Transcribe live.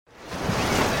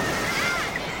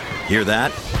Hear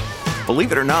that?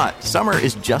 Believe it or not, summer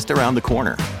is just around the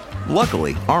corner.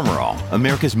 Luckily, Armor All,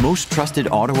 America's most trusted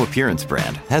auto appearance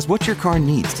brand, has what your car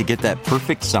needs to get that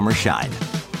perfect summer shine.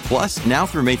 Plus, now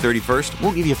through May 31st,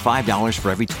 we'll give you $5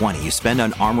 for every $20 you spend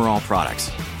on Armor All products.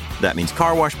 That means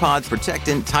car wash pods,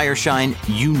 protectant, tire shine,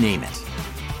 you name it.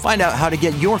 Find out how to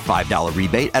get your $5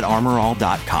 rebate at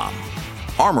armorall.com.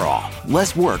 Armor All,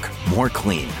 less work, more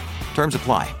clean. Terms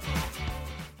apply.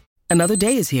 Another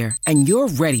day is here, and you're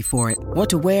ready for it. What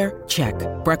to wear? Check.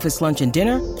 Breakfast, lunch, and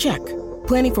dinner? Check.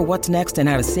 Planning for what's next and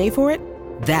how to save for it?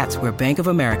 That's where Bank of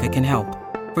America can help.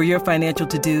 For your financial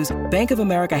to-dos, Bank of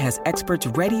America has experts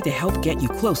ready to help get you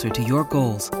closer to your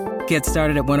goals. Get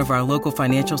started at one of our local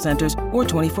financial centers or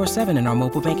 24/7 in our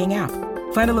mobile banking app.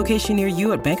 Find a location near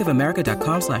you at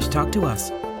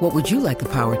bankofamerica.com/talktous. What would you like the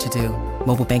power to do?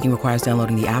 Mobile banking requires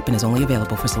downloading the app and is only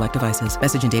available for select devices.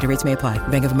 Message and data rates may apply.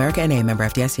 Bank of America N.A., member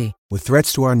FDIC. With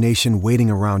threats to our nation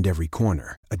waiting around every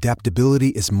corner, adaptability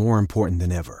is more important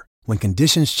than ever. When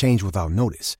conditions change without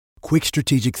notice, quick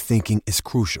strategic thinking is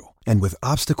crucial. And with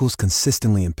obstacles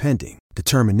consistently impending,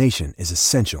 determination is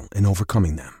essential in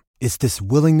overcoming them. It's this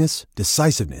willingness,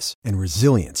 decisiveness, and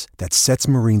resilience that sets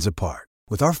Marines apart.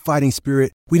 With our fighting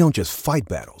spirit, we don't just fight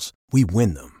battles, we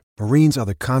win them. Marines are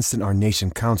the constant our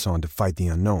nation counts on to fight the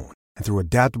unknown. And through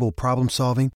adaptable problem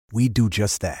solving, we do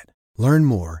just that. Learn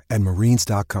more at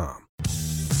marines.com.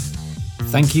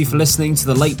 Thank you for listening to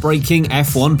the Late Breaking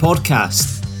F1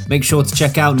 podcast. Make sure to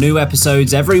check out new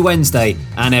episodes every Wednesday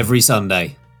and every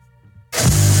Sunday.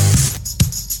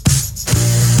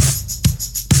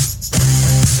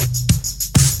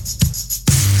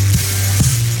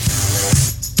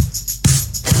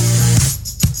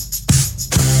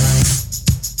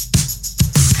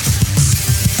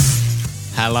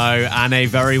 Hello and a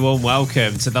very warm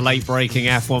welcome to the Late Breaking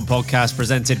F1 podcast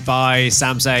presented by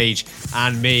Sam Sage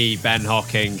and me, Ben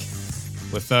Hocking.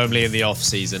 We're firmly in the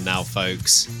off-season now,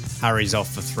 folks. Harry's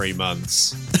off for 3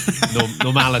 months.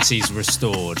 Normality's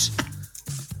restored.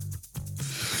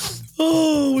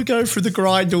 Oh, we're going through the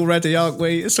grind already, aren't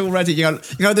we? It's already, you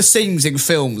know the scenes in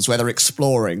films where they're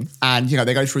exploring and,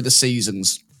 they go through the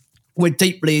seasons. We're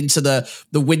deeply into the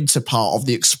winter part of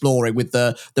the exploring with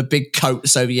the big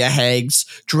coats over your heads,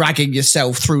 dragging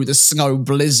yourself through the snow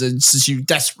blizzards as you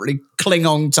desperately cling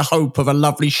on to hope of a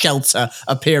lovely shelter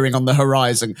appearing on the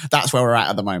horizon. That's where we're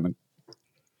at the moment.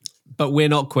 But we're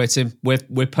not quitting.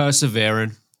 We're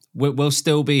persevering. We'll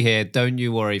still be here. Don't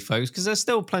you worry, folks, because there's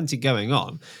still plenty going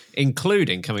on,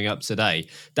 including coming up today.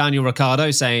 Daniel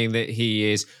Ricciardo saying that he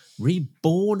is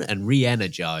reborn and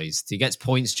re-energized. He gets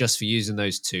points just for using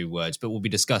those two words, but we'll be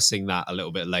discussing that a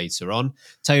little bit later on.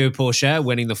 Théo Pourchaire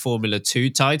winning the Formula 2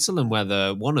 title and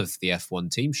whether one of the F1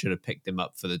 teams should have picked him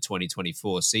up for the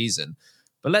 2024 season.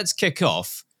 But let's kick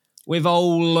off with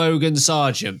old Logan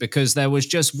Sargeant, because there was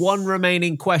just one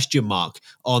remaining question mark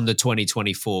on the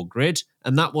 2024 grid,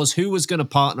 and that was who was going to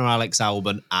partner Alex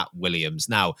Albon at Williams.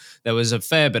 Now, there was a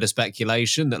fair bit of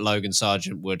speculation that Logan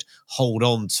Sargeant would hold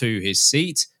on to his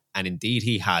seat, and indeed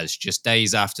he has. Just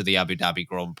days after the Abu Dhabi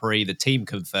Grand Prix, the team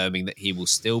confirming that he will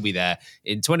still be there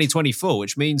in 2024,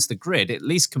 which means the grid, at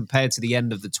least compared to the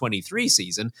end of the 23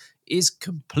 season, is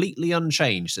completely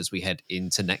unchanged as we head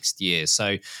into next year.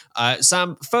 So,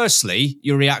 Sam, firstly,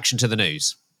 your reaction to the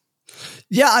news.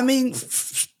 Yeah, I mean,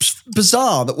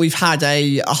 bizarre that we've had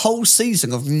a whole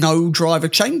season of no driver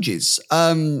changes.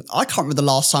 I can't remember the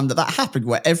last time that happened,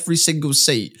 where every single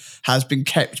seat has been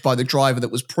kept by the driver that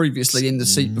was previously in the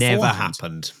seat before. Never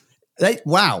happened.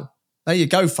 Wow. There you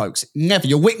go, folks. Never.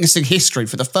 You're witnessing history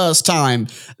for the first time.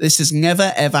 This has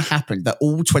never, ever happened, that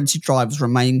all 20 drivers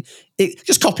remain.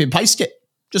 Just copy and paste it.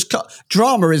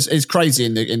 Drama is crazy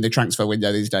in the transfer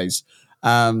window these days.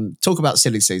 Talk about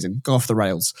silly season. Go off the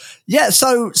rails. Yeah,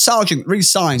 so Sargeant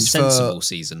re-signed sensible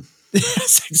season.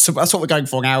 Sensible. That's what we're going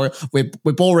for now. We're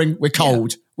boring, we're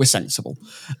cold, we're sensible.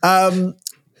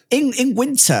 In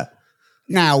winter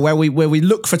now, where we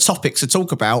look for topics to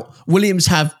talk about, Williams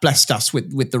have blessed us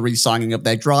with the re-signing of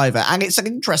their driver. And it's an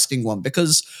interesting one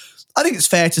because I think it's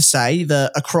fair to say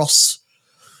that across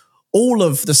all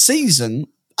of the season,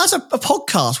 as a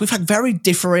podcast, we've had very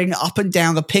differing up and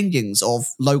down opinions of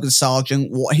Logan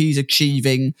Sargeant, what he's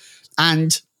achieving,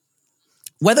 and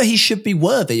whether he should be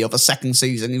worthy of a second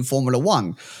season in Formula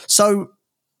One. So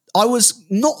I was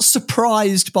not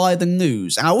surprised by the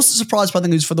news. And I wasn't surprised by the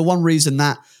news for the one reason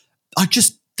that I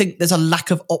just think there's a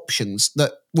lack of options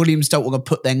that Williams don't want to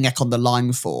put their neck on the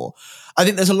line for. I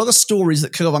think there's a lot of stories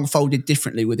that could have unfolded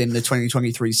differently within the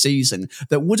 2023 season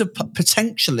that would have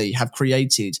potentially have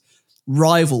created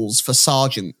rivals for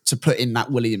Sargeant to put in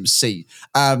that Williams seat.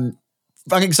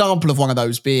 an example of one of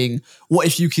those being, what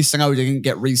if Yuki Tsunoda didn't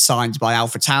get re-signed by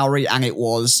AlphaTauri and it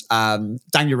was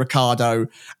Daniel Ricciardo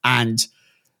and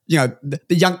the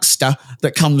youngster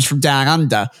that comes from down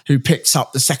under who picks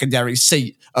up the secondary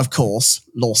seat, of course,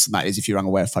 Lawson that is, if you're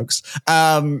unaware, folks.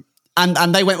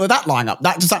 And they went with that lineup.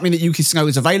 Does that mean that Yuki Tsunoda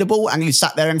is available? And he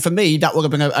sat there, and for me, that would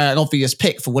have been an obvious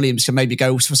pick for Williams to maybe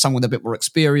go for someone with a bit more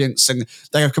experience. And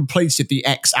they have completed the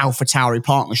ex-AlphaTauri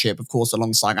partnership, of course,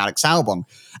 alongside Alex Albon.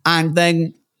 And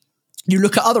then you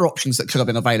look at other options that could have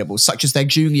been available, such as their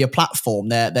junior platform,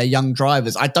 their young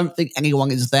drivers. I don't think anyone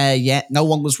is there yet. No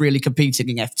one was really competing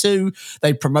in F2.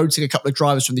 They're promoting a couple of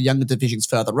drivers from the younger divisions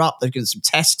further up. They've given some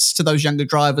tests to those younger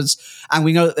drivers. And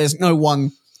we know that there's no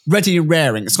one ready and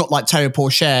raring. It's not like Teo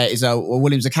Pourchaire is a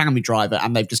Williams Academy driver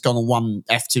and they've just gone on one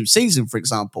F2 season, for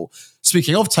example.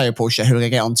 Speaking of Teo Pourchaire, who we're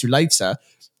going to get onto later,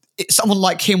 someone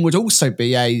like him would also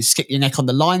be a stick your neck on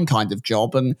the line kind of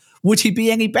job. And would he be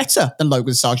any better than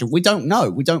Logan Sargeant? We don't know.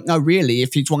 We don't know really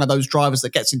if he's one of those drivers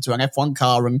that gets into an F1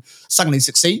 car and suddenly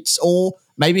succeeds, or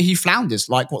maybe he flounders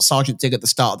like what Sargeant did at the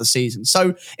start of the season.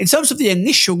 So in terms of the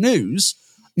initial news,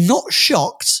 not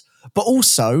shocked, but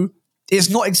also it's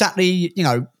not exactly,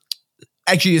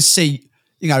 edge of your seat,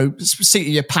 seat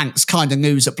of your pants kind of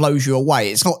news that blows you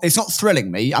away. It's not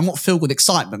thrilling me. I'm not filled with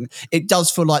excitement. It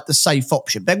does feel like the safe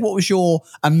option. Ben, what was your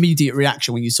immediate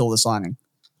reaction when you saw the signing?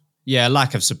 Yeah,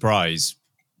 lack of surprise,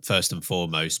 first and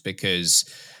foremost, because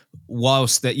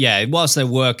whilst there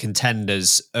were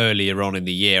contenders earlier on in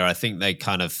the year, I think they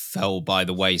kind of fell by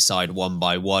the wayside one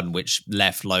by one, which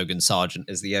left Logan Sargeant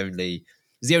as the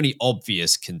only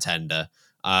obvious contender.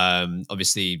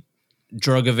 Obviously,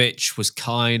 Drogovic was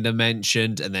kind of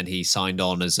mentioned, and then he signed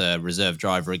on as a reserve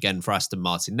driver again for Aston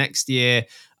Martin next year.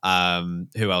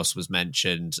 Who else was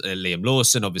mentioned? Liam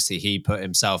Lawson. Obviously, he put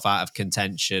himself out of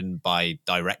contention by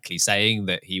directly saying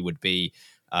that he would be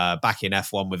back in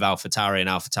F1 with AlphaTauri and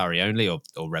AlphaTauri only, or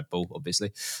Red Bull,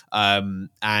 obviously. And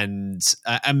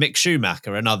Mick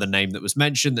Schumacher, another name that was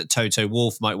mentioned that Toto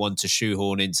Wolff might want to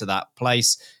shoehorn into that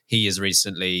place. He has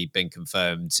recently been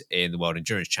confirmed in the World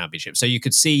Endurance Championship. So you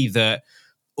could see that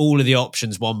all of the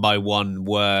options one by one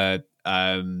were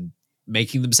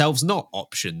making themselves not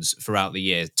options throughout the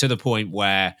year, to the point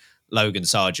where Logan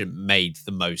Sargeant made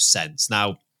the most sense.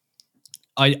 Now,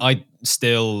 I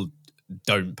still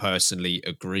don't personally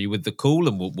agree with the call,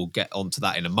 and we'll get onto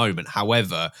that in a moment.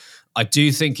 However, I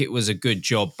do think it was a good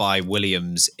job by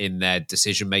Williams in their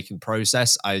decision-making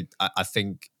process. I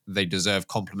think they deserve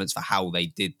compliments for how they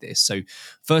did this. So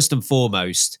first and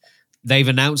foremost, they've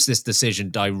announced this decision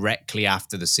directly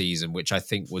after the season, which I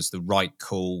think was the right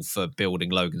call for building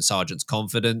Logan Sargeant's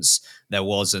confidence. There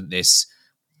wasn't this,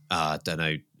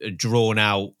 drawn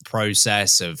out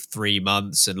process of 3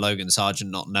 months and Logan Sargeant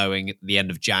not knowing at the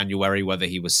end of January whether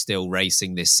he was still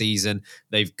racing this season.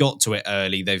 They've got to it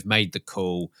early. They've made the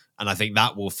call, and I think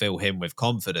that will fill him with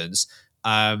confidence.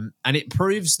 And it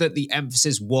proves that the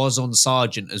emphasis was on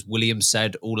Sargeant, as Williams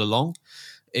said all along.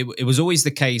 It was always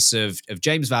the case of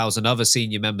James Vowles and other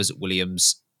senior members at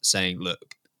Williams saying,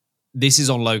 look, this is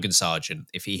on Logan Sargeant.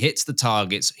 If he hits the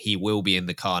targets, he will be in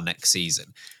the car next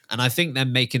season. And I think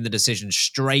them making the decision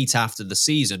straight after the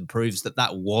season proves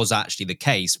that was actually the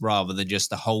case, rather than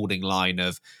just a holding line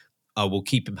of, oh, we'll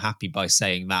keep him happy by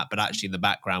saying that, but actually in the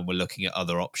background, we're looking at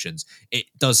other options. It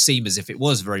does seem as if it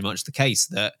was very much the case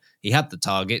that he had the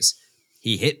targets,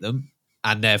 he hit them,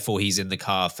 and therefore he's in the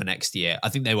car for next year. I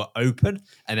think they were open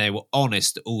and they were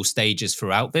honest at all stages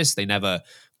throughout this. They never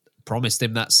promised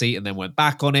him that seat and then went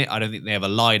back on it. I don't think they ever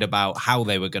lied about how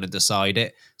they were going to decide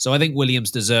it. So I think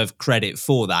Williams deserve credit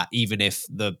for that, even if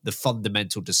the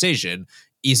fundamental decision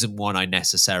isn't one I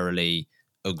necessarily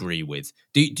agree with.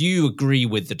 Do you agree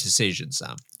with the decision,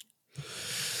 Sam?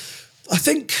 I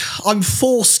think I'm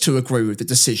forced to agree with the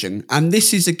decision. And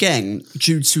this is, again,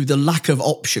 due to the lack of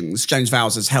options. James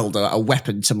Vowles has held a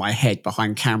weapon to my head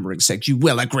behind camera and said, you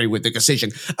will agree with the decision.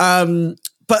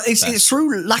 But it's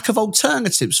through lack of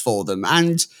alternatives for them.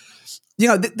 And,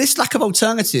 this lack of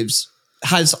alternatives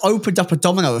has opened up a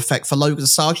domino effect for Logan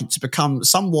Sargeant to become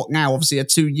somewhat now, obviously, a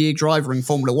 2-year driver in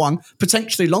Formula One,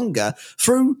 potentially longer,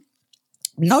 through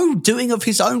no doing of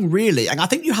his own, really. And I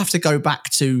think you have to go back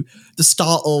to the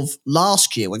start of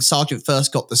last year when Sargeant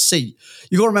first got the seat.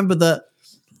 You've got to remember that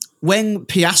when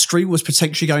Piastri was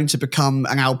potentially going to become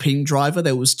an Alpine driver,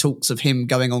 there was talks of him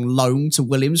going on loan to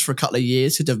Williams for a couple of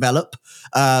years to develop.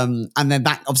 And then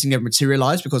that obviously never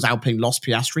materialised because Alpine lost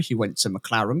Piastri. He went to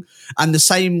McLaren. And the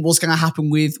same was going to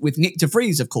happen with Nick de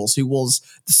Vries, of course, who was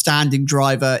the standing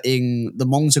driver in the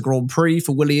Monza Grand Prix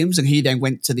for Williams. And he then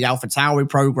went to the AlphaTauri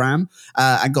program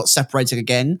and got separated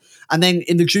again. And then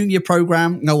in the junior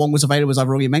program, no one was available, as I've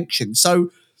already mentioned. So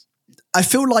I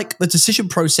feel like the decision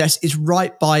process is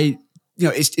right by,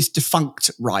 it's defunct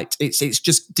right. It's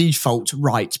just default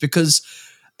right, because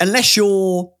unless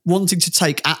you're wanting to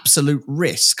take absolute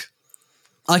risk,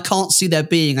 I can't see there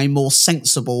being a more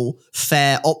sensible,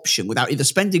 fair option without either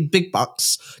spending big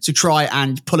bucks to try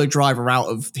and pull a driver out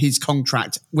of his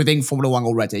contract within Formula One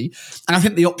already. And I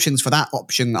think the options for that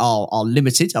option are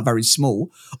limited, are very small.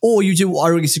 Or you do what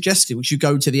I already suggested, which you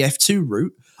go to the F2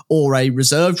 route or a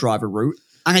reserve driver route.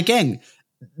 And again,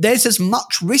 there's as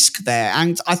much risk there.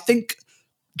 And I think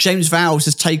James Vowles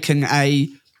has taken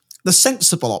the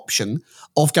sensible option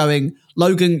of going,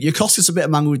 Logan, you cost us a bit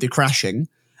of money with your crashing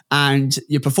and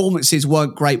your performances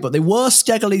weren't great, but they were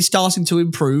steadily starting to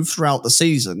improve throughout the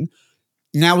season.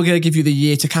 Now we're going to give you the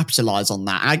year to capitalize on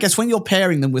that. And I guess when you're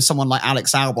pairing them with someone like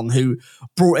Alex Albon, who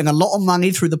brought in a lot of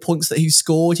money through the points that he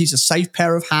scored, he's a safe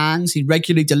pair of hands, he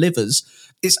regularly delivers.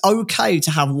 It's okay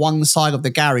to have one side of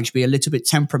the garage be a little bit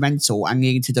temperamental and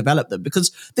need to develop them,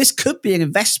 because this could be an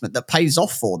investment that pays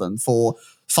off for them for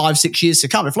 5-6 years to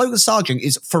come. If Logan Sargeant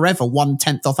is forever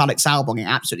 1/10 off Alex Albon in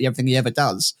absolutely everything he ever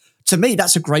does, to me,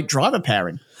 that's a great driver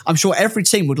pairing. I'm sure every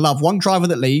team would love one driver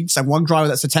that leads and one driver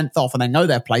that's a 10th off, and they know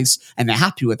their place and they're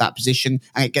happy with that position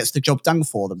and it gets the job done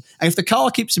for them. And if the car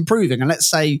keeps improving, and let's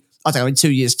say, I don't know, in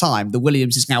 2 years' time, the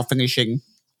Williams is now finishing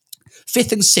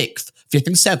 5th and 6th, 5th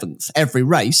and 7th every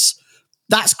race,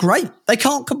 that's great. They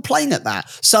can't complain at that.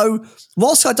 So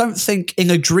whilst I don't think in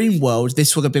a dream world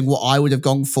this would have been what I would have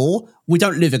gone for, we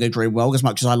don't live in a dream world as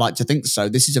much as I like to think so.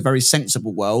 This is a very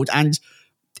sensible world, and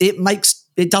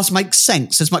it does make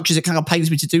sense, as much as it kind of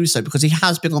pains me to do so, because he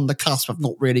has been on the cusp of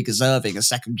not really deserving a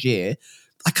second year.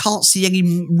 I can't see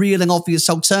any real and obvious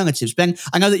alternatives. Ben,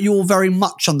 I know that you're very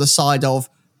much on the side of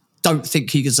don't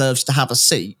think he deserves to have a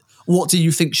seat. What do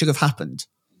you think should have happened?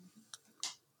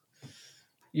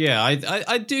 Yeah,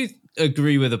 I do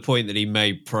agree with the point that he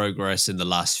made progress in the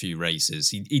last few races.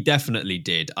 He definitely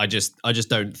did. I just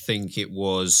don't think it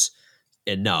was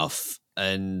enough.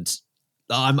 And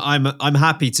I'm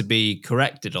happy to be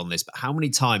corrected on this, but how many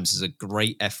times has a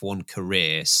great F1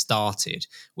 career started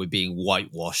with being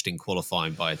whitewashed in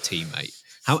qualifying by a teammate?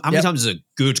 How many times has a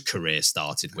good career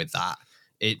started with that?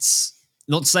 It's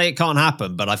not to say it can't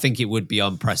happen, but I think it would be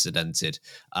unprecedented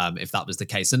if that was the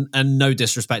case. And no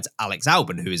disrespect to Alex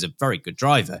Albon, who is a very good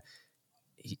driver.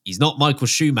 He's not Michael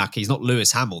Schumacher. He's not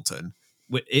Lewis Hamilton.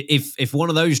 If one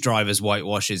of those drivers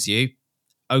whitewashes you,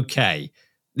 okay.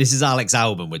 This is Alex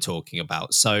Albon we're talking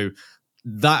about. So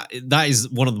that is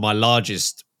one of my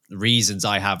largest reasons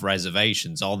I have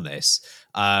reservations on this.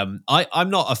 I'm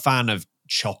not a fan of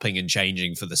chopping and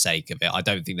changing for the sake of it. I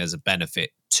don't think there's a benefit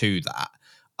to that.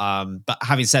 But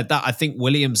having said that, I think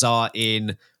Williams are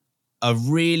in a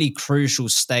really crucial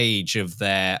stage of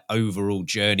their overall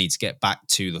journey to get back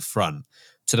to the front,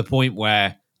 to the point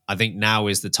where I think now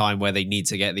is the time where they need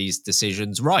to get these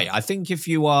decisions right. I think if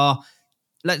you are...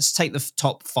 Let's take the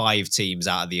top 5 teams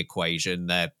out of the equation.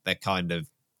 They're kind of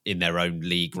in their own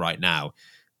league right now.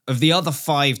 Of the other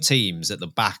 5 teams at the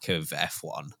back of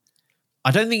F1,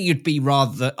 I don't think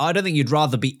you'd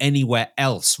rather be anywhere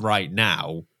else right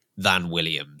now than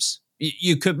Williams.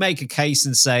 You could make a case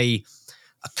and say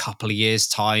a couple of years'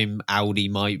 time, Audi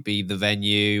might be the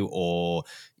venue, or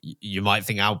you might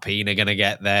think Alpine are going to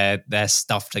get their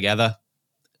stuff together.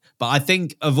 But I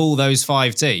think of all those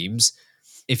 5 teams,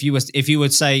 if you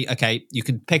would say, okay, you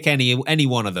can pick any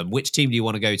one of them, which team do you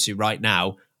want to go to right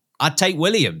now? I'd take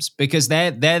Williams, because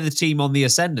they're the team on the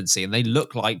ascendancy and they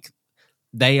look like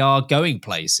they are going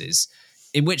places.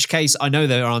 In which case, I know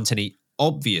there aren't any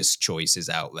obvious choices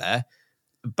out there,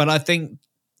 but I think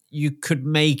you could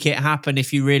make it happen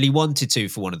if you really wanted to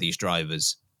for one of these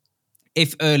drivers.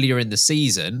 If earlier in the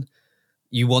season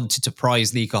you wanted to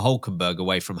prize Nico Hülkenberg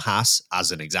away from Haas,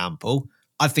 as an example,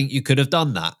 I think you could have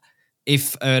done that.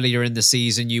 If earlier in the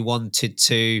season you wanted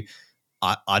to,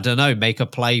 I don't know, make a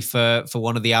play for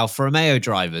one of the Alfa Romeo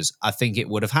drivers, I think it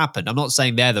would have happened. I'm not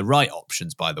saying they're the right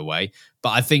options, by the way, but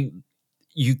I think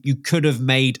you could have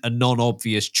made a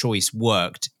non-obvious choice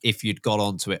worked if you'd got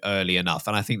onto it early enough.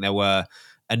 And I think there were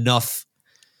enough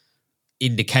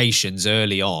indications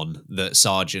early on that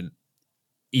Sargeant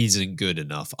isn't good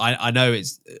enough. I know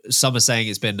some are saying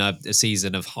it's been a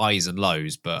season of highs and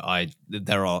lows, but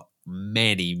there are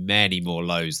many, many more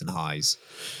lows than highs.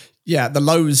 Yeah, the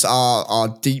lows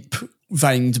are deep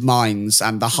veined mines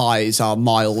and the highs are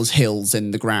miles, hills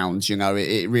in the ground.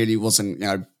 It really wasn't,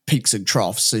 peaks and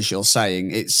troughs, as you're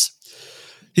saying.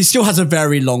 He still has a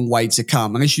very long way to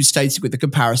come. And as you stated with the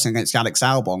comparison against Alex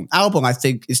Albon, I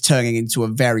think, is turning into a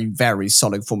very, very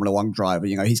solid Formula One driver.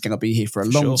 He's going to be here for a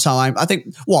long time. I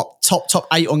think, top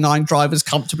 8 or 9 drivers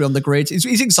comfortably on the grid. He's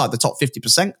inside the top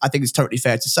 50%. I think it's totally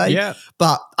fair to say. Yeah.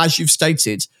 But as you've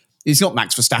stated, he's not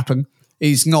Max Verstappen.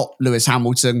 He's not Lewis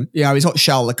Hamilton. He's not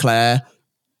Charles Leclerc.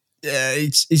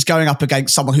 He's going up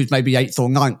against someone who's maybe 8th or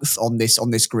 9th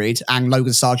on this grid, and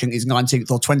Logan Sargeant is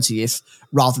 19th or 20th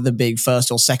rather than being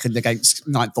 1st or 2nd against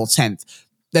 9th or 10th.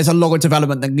 There's a lot of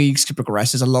development that needs to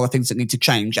progress. There's a lot of things that need to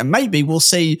change, and maybe we'll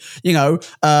see,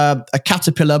 a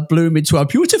caterpillar bloom into a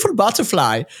beautiful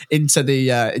butterfly into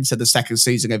the second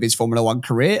season of his Formula One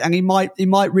career, and he might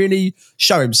really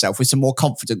show himself with some more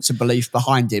confidence and belief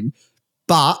behind him.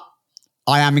 But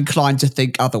I am inclined to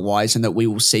think otherwise, and that we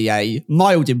will see a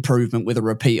mild improvement with a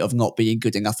repeat of not being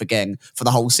good enough again for the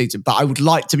whole season. But I would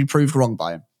like to be proved wrong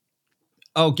by him.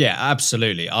 Oh, yeah,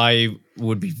 absolutely. I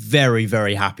would be very,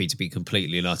 very happy to be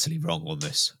completely and utterly wrong on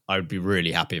this. I would be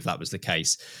really happy if that was the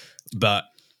case. But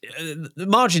the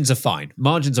margins are fine.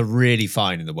 Margins are really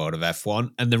fine in the world of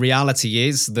F1. And the reality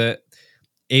is that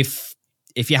if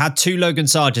you had 2 Logan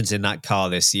Sargeants in that car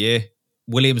this year,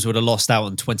 Williams would have lost out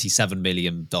on $27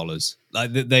 million.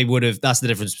 Like they would have. That's the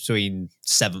difference between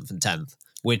 7th and 10th,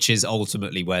 which is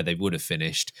ultimately where they would have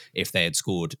finished if they had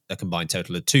scored a combined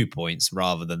total of 2 points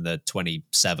rather than the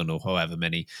 27 or however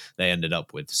many they ended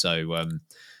up with. So,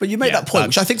 but you made that point,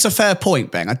 which I think is a fair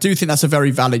point, Ben. I do think that's a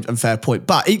very valid and fair point.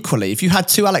 But equally, if you had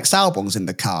 2 Alex Albons in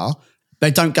the car,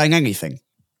 they don't gain anything.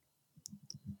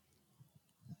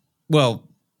 Well,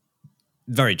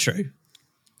 very true.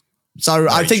 So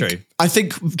I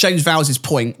think James Vowles'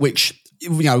 point, which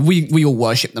we all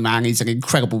worship the man. He's an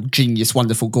incredible, genius,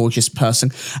 wonderful, gorgeous person.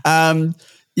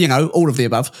 All of the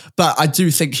above. But I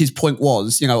do think his point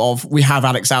was, we have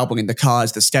Alex Albon in the car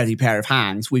as the steady pair of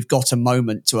hands. We've got a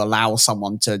moment to allow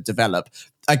someone to develop.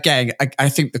 Again, I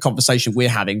think the conversation we're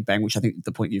having, Ben, which I think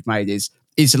the point you've made is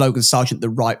Logan Sargeant the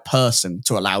right person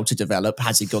to allow to develop?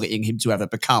 Has he got it in him to ever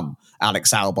become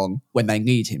Alex Albon when they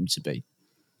need him to be?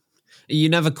 You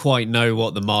never quite know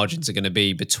what the margins are going to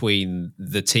be between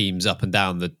the teams up and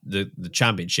down the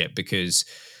championship, because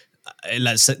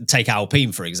let's take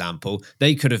Alpine, for example.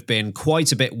 They could have been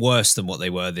quite a bit worse than what they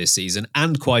were this season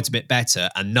and quite a bit better,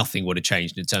 and nothing would have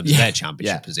changed in terms of their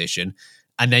championship position.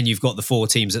 And then you've got the 4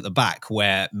 teams at the back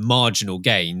where marginal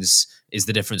gains is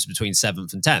the difference between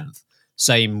 7th and 10th.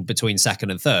 Same between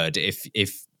 2nd and 3rd.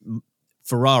 If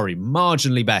Ferrari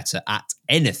marginally better at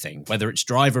anything, whether it's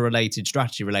driver related,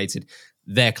 strategy related,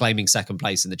 they're claiming 2nd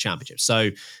place in the championship.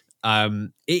 So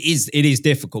it is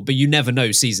difficult, but you never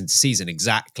know season to season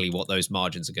exactly what those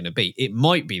margins are going to be. It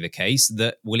might be the case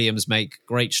that Williams make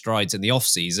great strides in the off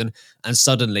season and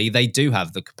suddenly they do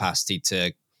have the capacity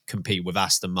to compete with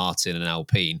Aston Martin and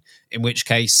Alpine, in which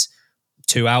case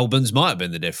 2 Albons might have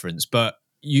been the difference, but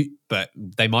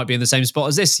they might be in the same spot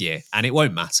as this year and it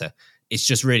won't matter. It's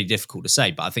just really difficult to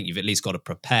say, but I think you've at least got to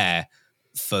prepare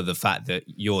for the fact that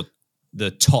you're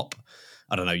the top,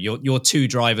 I don't know, your 2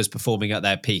 drivers performing at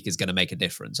their peak is going to make a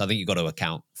difference. I think you've got to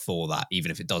account for that,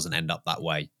 even if it doesn't end up that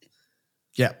way.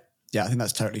 Yeah, I think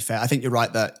that's totally fair. I think you're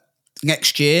right that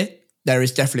next year, there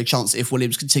is definitely a chance that if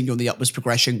Williams continue on the upwards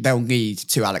progression, they'll need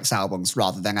 2 Alex Albons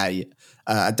rather than a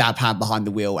dab hand behind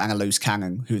the wheel and a loose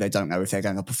cannon who they don't know if they're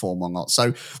going to perform or not.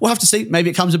 So we'll have to see.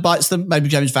 Maybe it comes and bites them. Maybe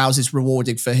James Vowles is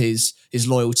rewarded for his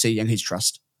loyalty and his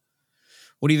trust.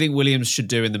 What do you think Williams should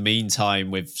do in the meantime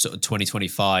with sort of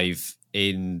 2025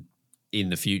 in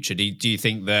the future? Do you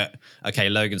think that, okay,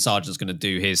 Logan Sargeant's going to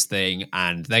do his thing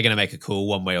and they're going to make a call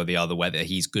one way or the other whether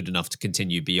he's good enough to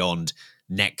continue beyond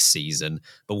next season,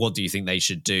 but what do you think they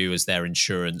should do as their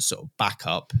insurance sort of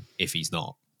backup if he's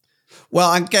not? Well,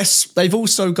 I guess they've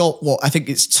also got I think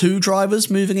it's 2 drivers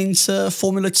moving into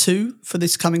Formula 2 for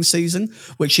this coming season,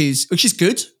 which is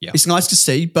good. Yeah. It's nice to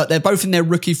see, but they're both in their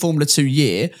rookie Formula 2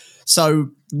 year.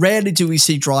 So rarely do we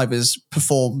see drivers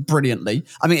perform brilliantly.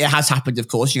 I mean, it has happened, of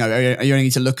course. You only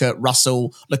need to look at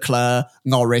Russell, Leclerc,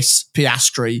 Norris,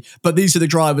 Piastri, but these are the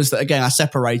drivers that, again, are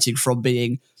separated from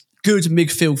being good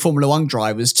midfield Formula 1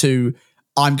 drivers to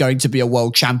I'm going to be a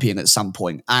world champion at some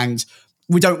point. And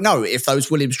we don't know if those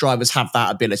Williams drivers have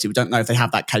that ability. We don't know if they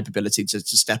have that capability to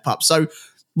step up. So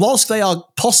whilst they are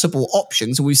possible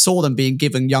options, and we saw them being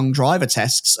given young driver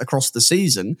tests across the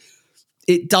season,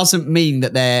 it doesn't mean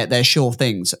that they're sure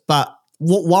things. But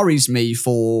what worries me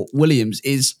for Williams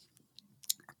is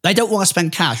They don't want to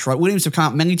spend cash, right? Williams have come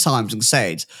out many times and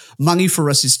said, money for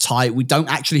us is tight. We don't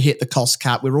actually hit the cost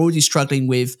cap. We're already struggling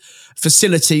with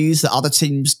facilities that other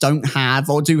teams don't have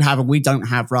or do have and we don't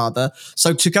have, rather.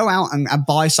 So to go out and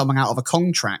buy someone out of a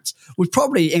contract would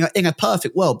probably, in a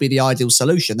perfect world, be the ideal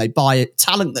solution. They buy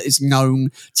talent that is known,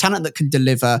 talent that can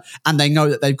deliver, and they know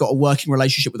that they've got a working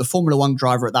relationship with a Formula One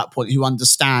driver at that point who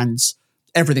understands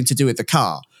everything to do with the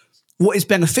car. What is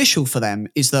beneficial for them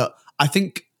is that I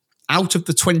think out of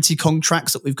the 20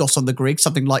 contracts that we've got on the grid,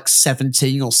 something like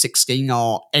 17 or 16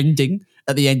 are ending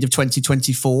at the end of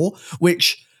 2024,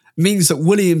 which means that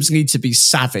Williams need to be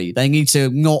savvy. They need to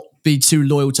not be too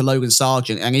loyal to Logan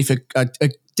Sargeant. And if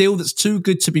a deal that's too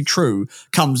good to be true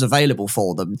comes available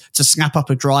for them to snap up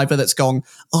a driver that's gone,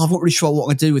 I'm not really sure what I'm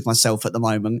going to do with myself at the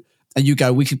moment. And you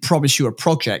go, we could promise you a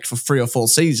project for 3 or 4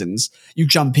 seasons. You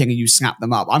jump in and you snap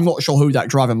them up. I'm not sure who that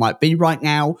driver might be right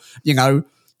now.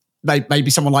 Maybe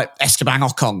someone like Esteban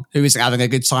Ocon, who isn't having a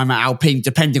good time at Alpine,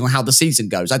 depending on how the season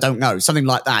goes. I don't know. Something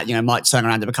like that, might turn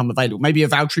around and become available. Maybe a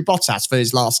Valtteri Bottas for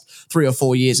his last 3 or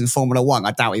 4 years in Formula One.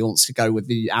 I doubt he wants to go with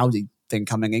the Audi thing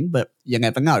coming in, but you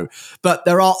never know. But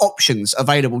there are options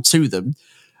available to them,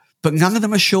 but none of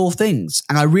them are sure things.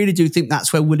 And I really do think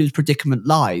that's where Williams' predicament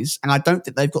lies. And I don't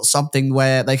think they've got something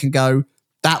where they can go,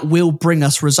 that will bring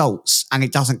us results and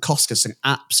it doesn't cost us an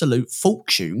absolute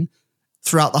fortune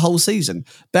throughout the whole season.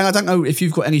 Ben, I don't know if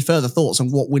you've got any further thoughts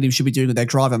on what Williams should be doing with their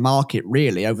driver market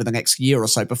really over the next year or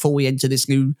so before we enter this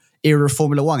new era of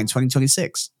Formula One in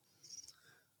 2026.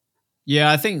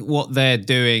 Yeah, I think what they're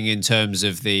doing in terms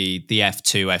of the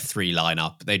F2, F3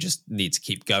 lineup, they just need to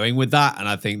keep going with that. And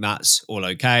I think that's all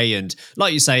okay. And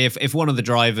like you say, if one of the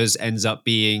drivers ends up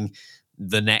being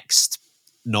the next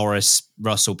Norris,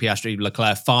 Russell, Piastri,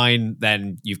 Leclerc, fine,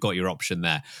 then you've got your option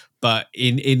there. But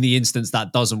in the instance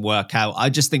that doesn't work out, I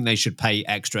just think they should pay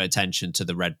extra attention to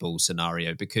the Red Bull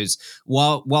scenario, because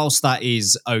whilst that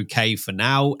is okay for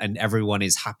now and everyone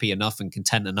is happy enough and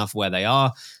content enough where they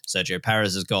are, Sergio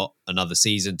Perez has got another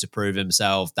season to prove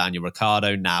himself. Daniel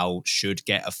Ricciardo now should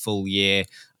get a full year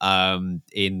in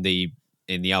the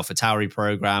AlphaTauri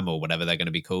program or whatever they're going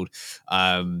to be called.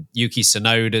 Yuki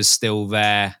Tsunoda's still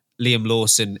there. Liam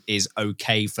Lawson is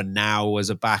okay for now as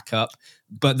a backup,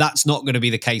 but that's not going to be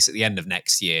the case at the end of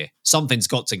next year. Something's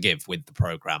got to give with the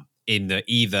program in that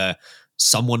either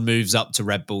someone moves up to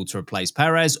Red Bull to replace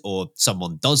Perez or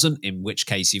someone doesn't, in which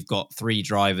case you've got 3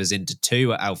 drivers into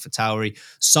 2 at AlphaTauri.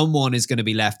 Someone is going to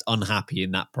be left unhappy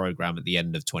in that program at the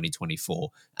end of 2024.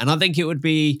 And I think it would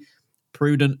be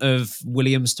prudent of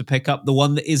Williams to pick up the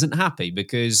one that isn't happy,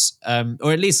 because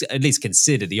or at least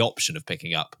consider the option of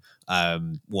picking up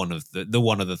one of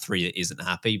the 3 that isn't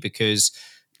happy, because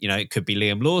it could be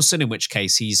Liam Lawson, in which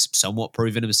case he's somewhat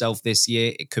proven himself this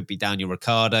year. It could be Daniel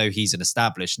Ricciardo. He's an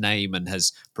established name and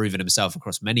has proven himself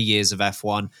across many years of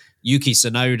F1. Yuki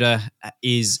Tsunoda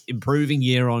is improving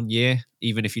year on year,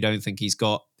 even if you don't think he's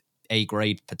got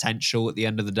A-grade potential at the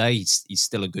end of the day. He's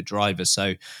still a good driver.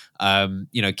 So,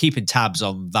 keeping tabs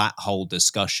on that whole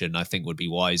discussion, I think, would be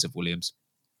wise of Williams.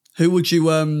 Who would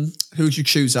you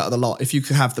choose out of the lot if you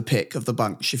could have the pick of the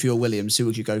bunch? If you're Williams, who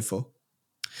would you go for?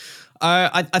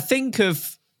 I think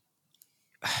of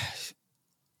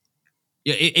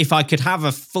if I could have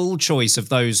a full choice of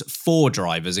those 4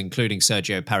 drivers, including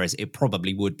Sergio Perez, it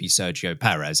probably would be Sergio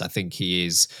Perez. I think he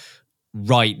is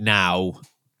right now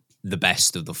the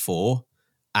best of the 4.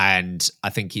 And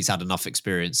I think he's had enough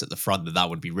experience at the front that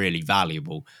would be really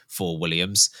valuable for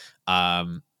Williams.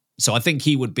 So I think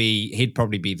he'd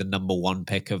probably be the number 1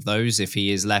 pick of those if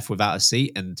he is left without a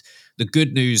seat. And the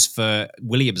good news for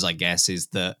Williams, I guess, is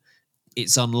that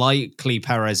it's unlikely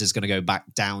Perez is going to go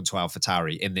back down to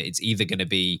AlphaTauri, in that it's either going to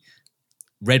be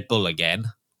Red Bull again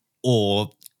or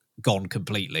gone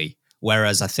completely.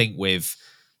 Whereas I think with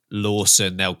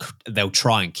Lawson, they'll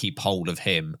try and keep hold of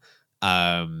him.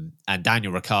 And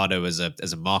Daniel Ricciardo as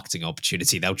a marketing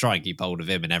opportunity, they'll try and keep hold of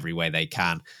him in every way they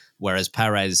can. Whereas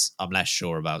Perez, I'm less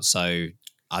sure about. So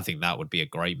I think that would be a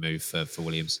great move for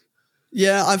Williams.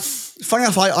 Yeah, funny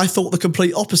enough, I thought the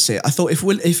complete opposite. I thought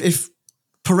if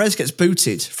Perez gets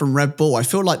booted from Red Bull, I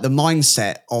feel like the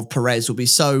mindset of Perez will be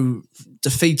so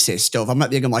defeatist of, I'm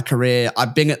at the end of my career,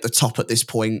 I've been at the top at this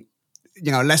point,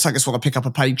 unless I just want to pick up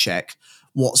a paycheck,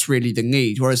 what's really the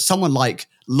need? Whereas someone like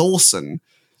Lawson,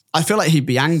 I feel like he'd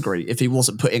be angry if he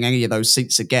wasn't put in any of those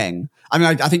seats again. I mean,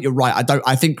 I think you're right.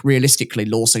 I think realistically,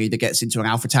 Lawson either gets into an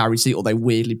AlphaTauri seat or they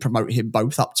weirdly promote him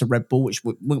both up to Red Bull, which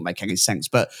wouldn't make any sense.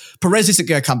 But Perez isn't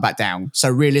going to come back down. So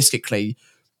realistically,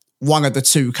 one of the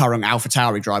 2 current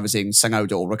AlphaTauri drivers in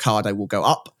Tsunoda or Ricciardo will go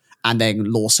up, and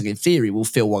then Lawson, in theory, will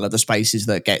fill one of the spaces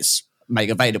that gets make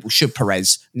available should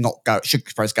Perez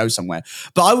go somewhere.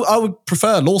 But I would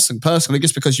prefer Lawson personally,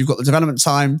 just because you've got the development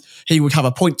time. He would have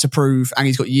a point to prove, and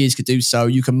he's got years to do so.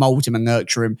 You can mold him and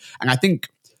nurture him. And I think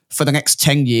for the next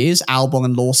 10 years, Albon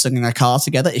and Lawson in a car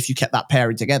together, if you kept that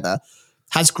pairing together,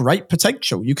 has great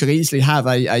potential. You could easily have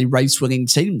a race-winning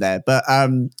team there. But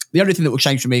the only thing that will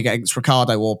change for me against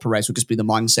Ricciardo or Perez would just be the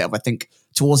mindset of, I think,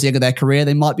 towards the end of their career,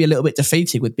 they might be a little bit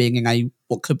defeated with being in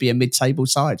what could be a mid-table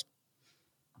side.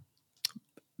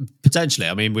 Potentially.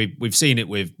 I mean, we've seen it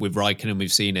with Raikkonen,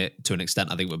 we've seen it to an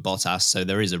extent, I think, with Bottas, so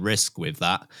there is a risk with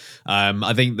that.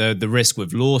 I think the risk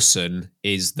with Lawson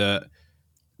is that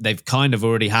they've kind of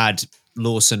already had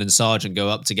Lawson and Sargeant go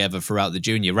up together throughout the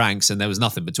junior ranks, and there was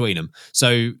nothing between them.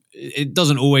 So it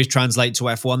doesn't always translate to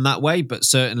F1 that way, but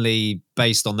certainly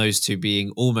based on those two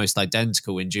being almost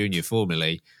identical in junior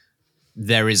formulae,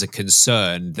 there is a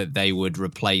concern that they would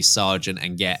replace Sargeant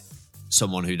and get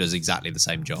someone who does exactly the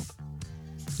same job.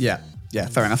 Yeah,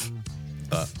 fair enough.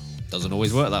 But doesn't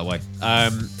always work that way.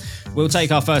 We'll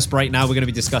take our first break now. We're going to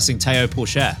be discussing Théo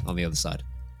Pourchaire on the other side.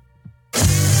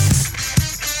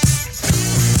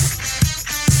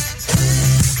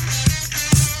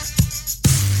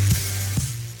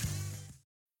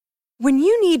 When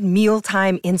you need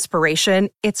mealtime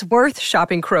inspiration, it's worth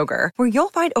shopping Kroger, where you'll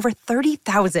find over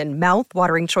 30,000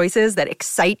 mouth-watering choices that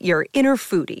excite your inner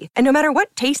foodie. And no matter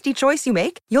what tasty choice you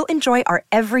make, you'll enjoy our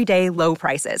everyday low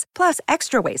prices, plus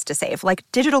extra ways to save, like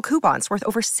digital coupons worth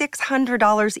over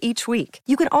 $600 each week.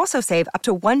 You can also save up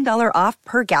to $1 off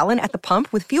per gallon at the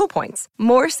pump with fuel points.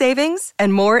 More savings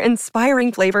and more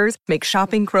inspiring flavors make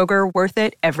shopping Kroger worth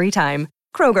it every time.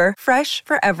 Kroger, fresh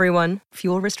for everyone.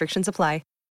 Fuel restrictions apply.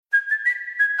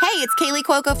 Hey, it's Kaylee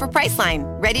Cuoco for Priceline.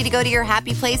 Ready to go to your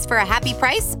happy place for a happy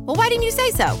price? Well, why didn't you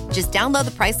say so? Just download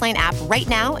the Priceline app right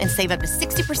now and save up to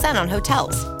 60% on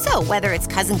hotels. So whether it's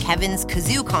Cousin Kevin's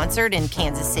Kazoo Concert in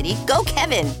Kansas City, go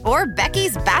Kevin, or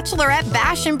Becky's Bachelorette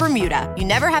Bash in Bermuda, you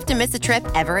never have to miss a trip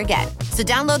ever again. So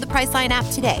download the Priceline app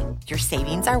today. Your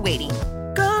savings are waiting.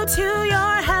 Go to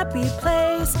your happy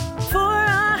place for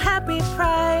a happy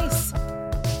price.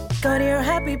 Go to your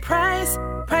happy price,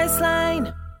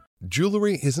 Priceline.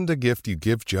 Jewelry isn't a gift you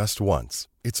give just once.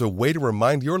 It's a way to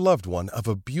remind your loved one of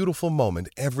a beautiful moment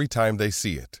every time they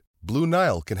see it. Blue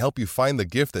Nile can help you find the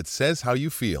gift that says how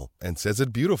you feel and says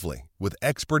it beautifully, with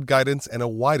expert guidance and a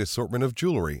wide assortment of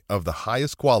jewelry of the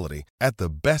highest quality at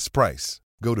the best price.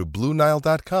 Go to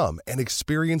BlueNile.com and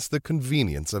experience the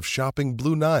convenience of shopping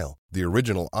Blue Nile, the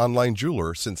original online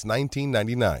jeweler since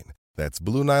 1999. That's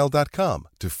BlueNile.com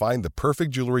to find the perfect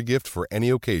jewelry gift for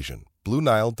any occasion.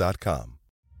 BlueNile.com.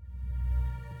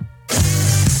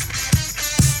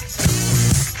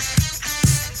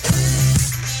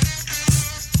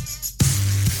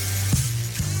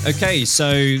 Okay,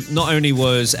 so not only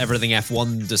was everything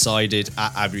F1 decided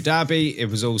at Abu Dhabi, it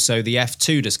was also the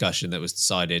F2 discussion that was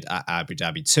decided at Abu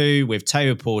Dhabi 2, with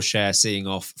Théo Pourchaire seeing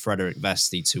off Frédéric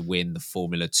Vesti to win the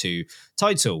Formula 2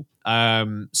 title.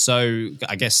 So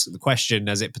I guess the question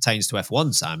as it pertains to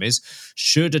F1, Sam, is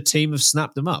should a team have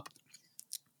snapped them up?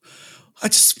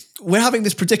 We're having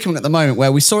this predicament at the moment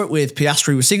where we saw it with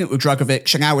Piastri, we're seeing it with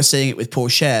Dragovic, and now we're seeing it with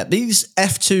Pourchaire. These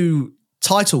F2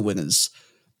 title winners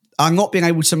are not being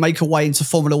able to make a way into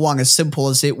Formula One as simple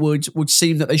as it would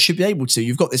seem that they should be able to.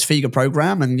 You've got this FIGA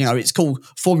program, and it's called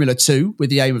Formula 2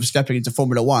 with the aim of stepping into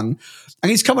Formula One.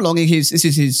 And he's come along in this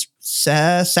is his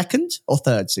second or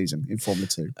third season in Formula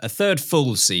 2. A third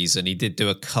full season. He did do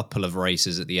a couple of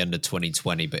races at the end of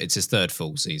 2020, but it's his third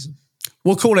full season.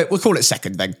 We'll call it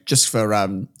second then, just for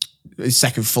his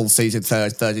second full season,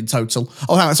 third in total.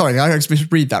 Oh, hang on, sorry, I just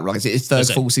misread that wrong. Is it his third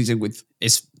full season with?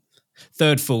 It's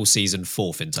third full season,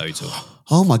 fourth in total.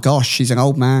 Oh my gosh, he's an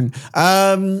old man.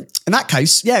 In that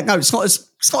case, it's not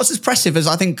as impressive as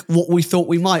I think what we thought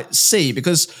we might see,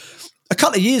 because a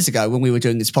couple of years ago when we were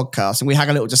doing this podcast and we had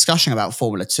a little discussion about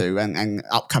Formula 2 and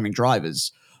upcoming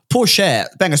drivers, Pourchaire,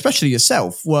 Ben, especially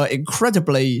yourself, were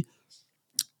incredibly...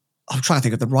 I'm trying to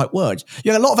think of the right word.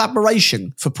 You had a lot of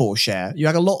admiration for Pourchaire. You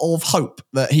had a lot of hope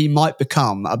that he might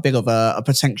become a bit of a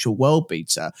potential world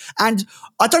beater. And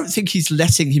I don't think he's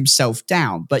letting himself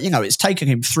down, but it's taken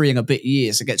him 3 and a bit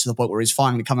years to get to the point where he's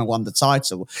finally come and won the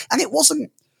title. And it's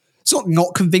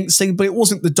not convincing, but it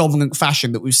wasn't the dominant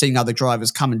fashion that we've seen other drivers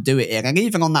come and do it in. And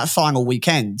even on that final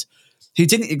weekend, he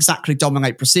didn't exactly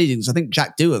dominate proceedings. I think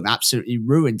Jack Doohan absolutely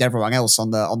ruined everyone else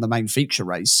on the main feature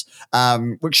race,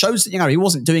 which shows that he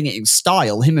wasn't doing it in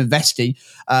style. Him and Vesti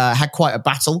had quite a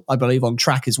battle, I believe, on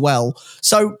track as well.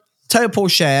 So Théo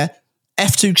Pourchaire,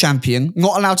 F2 champion,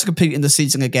 not allowed to compete in the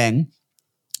season again.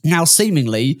 now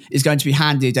seemingly is going to be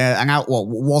handed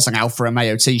was an Alfa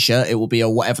Romeo t-shirt. It will be a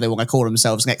whatever they want to call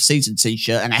themselves next season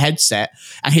t-shirt and a headset.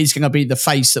 And he's going to be the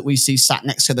face that we see sat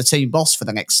next to the team boss for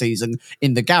the next season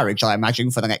in the garage, I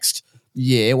imagine, for the next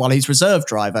year while he's reserve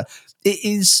driver. It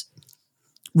is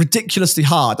ridiculously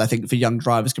hard, I think, for young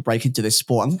drivers to break into this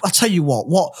sport. And I'll tell you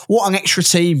what an extra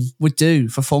team would do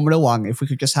for Formula One if we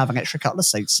could just have an extra couple of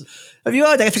seats. Have you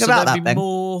heard anything about that, Ben?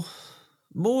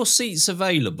 More seats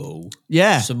available.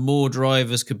 Yeah. So more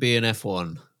drivers could be in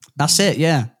F1. That's it,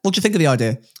 yeah. What do you think of the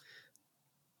idea?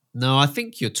 No, I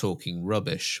think you're talking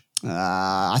rubbish.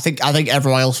 I think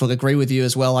everyone else would agree with you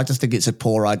as well. I just think it's a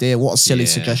poor idea. What a silly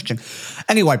suggestion.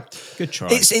 Anyway, good try.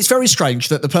 It's very strange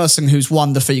that the person who's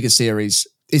won the FIGA series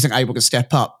isn't able to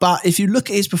step up. But if you look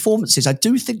at his performances, I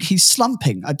do think he's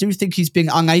slumping. I do think he's being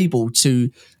unable to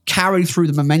carry through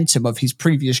the momentum of his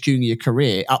previous junior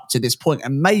career up to this point.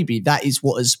 And maybe that is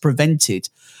what has prevented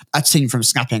a team from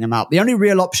snapping him up. The only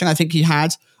real option I think he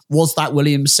had was that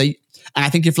Williams seat. And I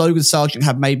think if Logan Sargeant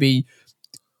had maybe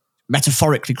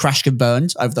metaphorically crashed and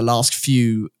burned over the last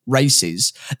few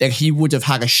races, then he would have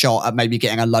had a shot at maybe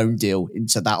getting a loan deal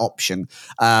into that option.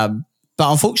 But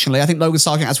unfortunately, I think Logan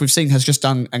Sargeant, as we've seen, has just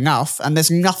done enough, and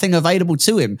there's nothing available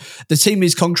to him. The team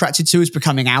he's contracted to is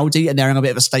becoming Audi, and they're in a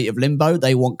bit of a state of limbo.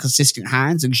 They want consistent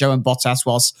hands, and Joe and Bottas,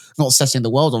 whilst not setting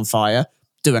the world on fire,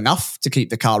 do enough to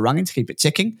keep the car running, to keep it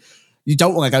ticking. You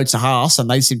don't want to go to Haas, and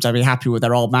they seem to be happy with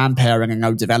their old man pairing and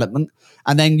no development.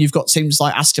 And then you've got teams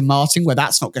like Aston Martin, where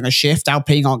that's not going to shift.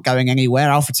 Alpine aren't going anywhere.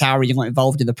 AlphaTauri, you're not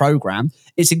involved in the program.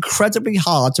 It's incredibly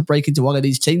hard to break into one of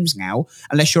these teams now,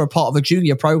 unless you're a part of a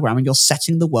junior program and you're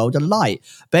setting the world alight.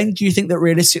 Ben, do you think that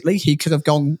realistically he could have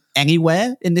gone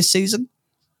anywhere in this season?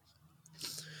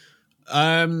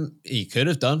 He could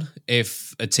have done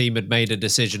if a team had made a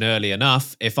decision early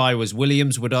enough. If I was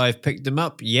Williams, would I have picked him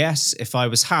up? Yes. If I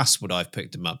was Haas, would I have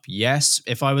picked him up? Yes.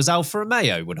 If I was Alfa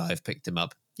Romeo, would I have picked him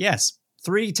up? Yes.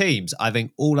 3 teams, I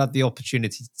think, all had the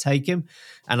opportunity to take him.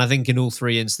 And I think in all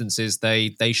 3 instances,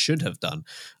 they should have done.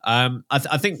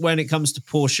 I think when it comes to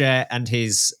Porsche and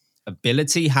his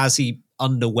ability, has he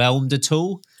underwhelmed at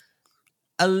all?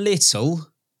 A little.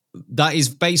 That is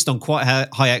based on quite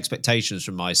high expectations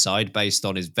from my side, based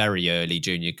on his very early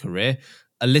junior career.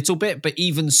 A little bit, but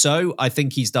even so, I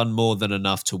think he's done more than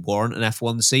enough to warrant an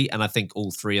F1 seat. And I think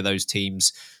all 3 of those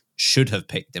teams should have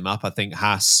picked him up. I think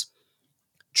Haas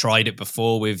tried it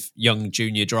before with young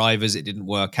junior drivers. It didn't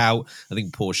work out. I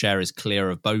think Porsche is clear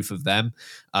of both of them.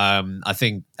 I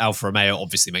think Alfa Romeo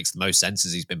obviously makes the most sense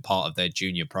as he's been part of their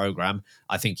junior program.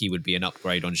 I think he would be an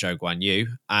upgrade on Zhou Guanyu.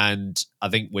 And I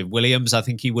think with Williams, I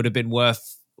think he would have been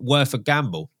worth a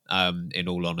gamble, in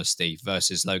all honesty,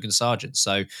 versus Logan Sargeant.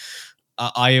 So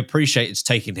I appreciate it's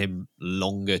taken him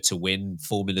longer to win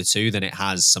Formula 2 than it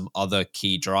has some other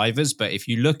key drivers. But if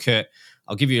you look at,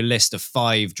 I'll give you a list of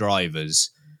 5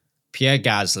 drivers: Pierre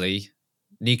Gasly,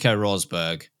 Nico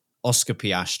Rosberg, Oscar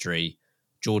Piastri,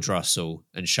 George Russell,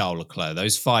 and Charles Leclerc.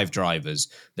 Those 5 drivers.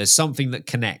 There's something that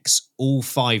connects all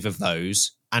 5 of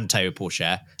those and Théo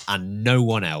Pourchaire and no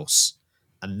one else.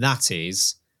 And that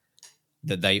is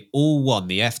that they all won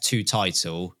the F2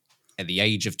 title at the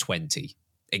age of 20.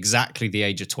 Exactly the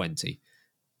age of 20.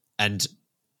 And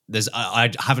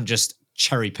I haven't just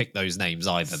cherry-pick those names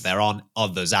either. There aren't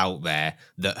others out there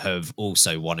that have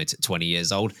also won it at 20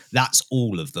 years old. That's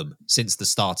all of them since the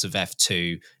start of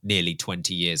F2 nearly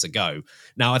 20 years ago.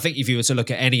 Now, I think if you were to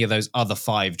look at any of those other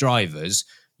 5 drivers,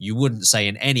 you wouldn't say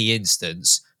in any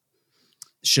instance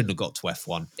shouldn't have got to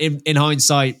F1. In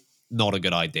hindsight, not a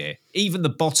good idea. Even the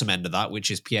bottom end of that,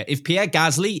 which is Pierre. If Pierre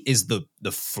Gasly is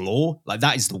the floor, like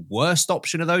that is the worst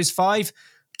option of those 5,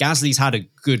 Gasly's had a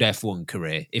good F1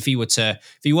 career. If he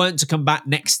weren't to come back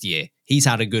next year, he's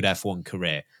had a good F1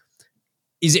 career.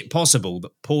 Is it possible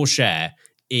that Porsche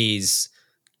is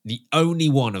the only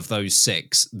one of those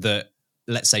 6 that,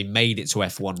 let's say, made it to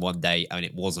F1 one day and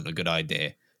it wasn't a good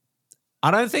idea?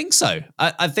 I don't think so.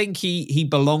 I think he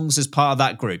belongs as part of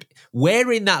that group.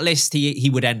 Where in that list he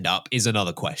would end up is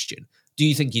another question. Do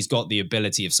you think he's got the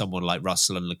ability of someone like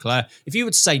Russell and Leclerc? If you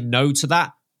would say no to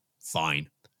that, fine.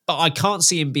 But I can't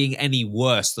see him being any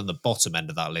worse than the bottom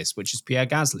end of that list, which is Pierre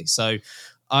Gasly. So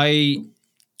I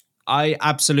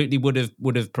absolutely would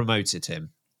have promoted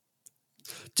him.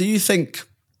 Do you think,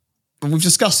 and we've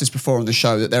discussed this before on the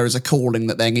show, that there is a calling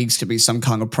that there needs to be some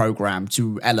kind of program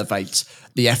to elevate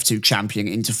the F2 champion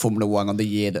into Formula 1 on the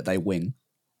year that they win?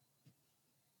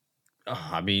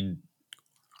 I mean,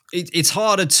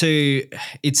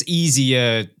 it's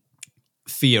easier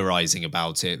theorizing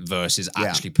about it versus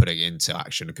actually putting it into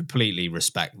action. I completely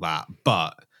respect that.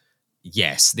 But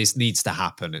yes, this needs to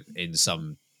happen in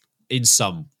some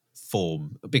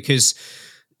form, because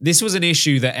this was an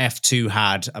issue that F2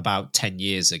 had about 10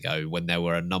 years ago when there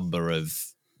were a number of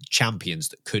champions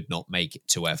that could not make it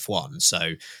to F1.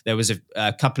 So there was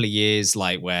a couple of years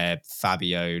like where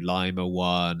Fabio Lima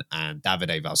won and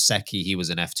Davide Valsecchi, he was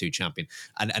an F2 champion,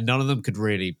 and none of them could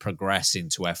really progress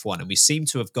into F1. And we seem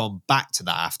to have gone back to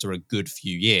that after a good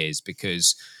few years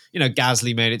because, you know,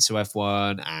 Gasly made it to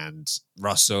F1 and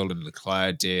Russell and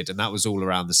Leclerc did, and that was all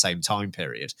around the same time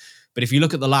period. But if you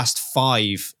look at the last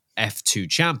 5 F2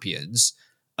 champions,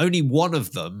 only one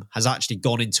of them has actually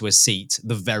gone into a seat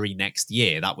the very next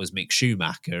year. That was Mick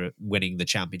Schumacher winning the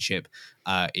championship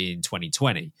in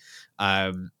 2020.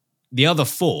 The other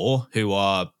 4, who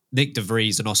are Nick De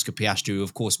Vries and Oscar Piastri, who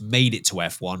of course made it to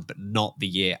F1, but not the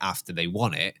year after they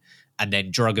won it, and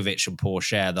then Drugovich and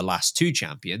Pourchaire, the last 2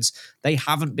 champions, they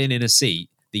haven't been in a seat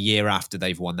the year after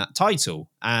they've won that title.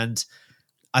 And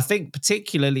I think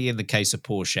particularly in the case of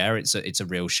Pourchaire, it's a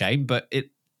real shame, but it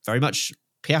very much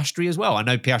Piastri as well. I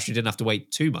know Piastri didn't have to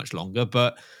wait too much longer,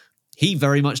 but he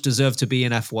very much deserved to be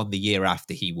in F1 the year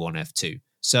after he won F2.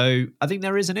 So I think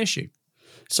there is an issue.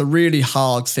 It's a really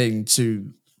hard thing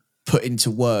to put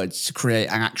into words, to create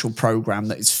an actual program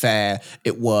that is fair,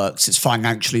 it works, it's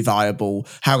financially viable.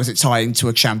 How does it tie into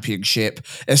a championship?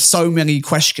 There's so many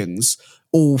questions,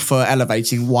 all for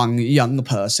elevating one young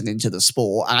person into the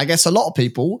sport. And I guess a lot of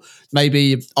people,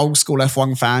 maybe old school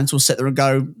F1 fans, will sit there and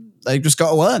go, they've just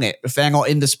got to earn it. If they're not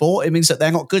in the sport, it means that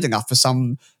they're not good enough for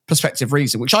some prospective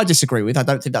reason, which I disagree with. I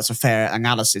don't think that's a fair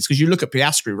analysis, because you look at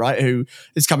Piastri, right, who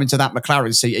is coming to that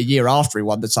McLaren seat a year after he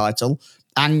won the title.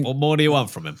 And what more do you want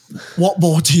from him? What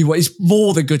more do you want? He's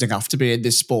more than good enough to be in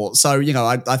this sport. So, you know,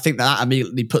 I think that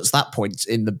immediately puts that point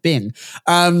in the bin.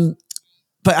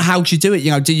 But how do you do it?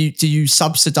 You know, do you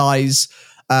subsidize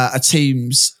a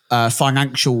team's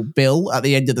financial bill at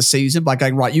the end of the season by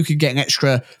going, right, you can get an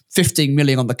extra 15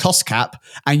 million on the cost cap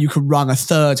and you can run a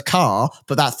third car,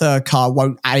 but that third car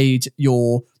won't aid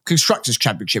your constructors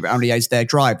championship. It only aids their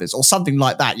drivers or something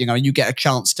like that, you know, and you get a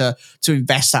chance to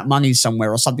invest that money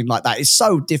somewhere or something like that. It's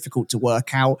so difficult to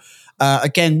work out.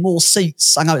 Again, more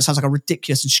seats. I know it sounds like a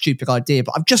ridiculous and stupid idea,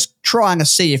 but I'm just trying to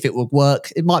see if it would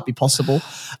work. It might be possible.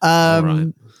 All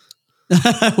right.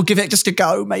 We'll give it just a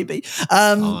go, maybe.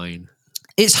 Fine.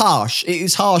 It's harsh. It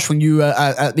is harsh when you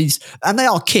these, and they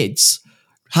are kids,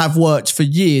 have worked for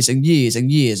years and years and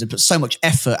years and put so much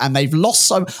effort, and they've lost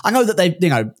so. I know that they've, you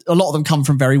know, a lot of them come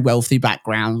from very wealthy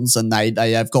backgrounds and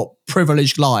they have got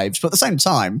privileged lives, but at the same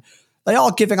time, they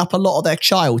are giving up a lot of their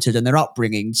childhood and their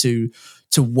upbringing to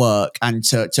work and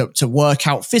to work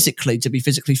out physically, to be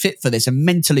physically fit for this and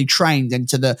mentally trained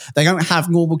into they don't have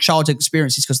normal childhood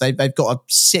experiences because they've got to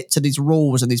sit to these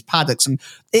rules and these paddocks, and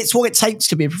it's what it takes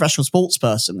to be a professional sports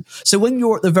person. So when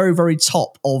you're at the very, very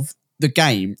top of the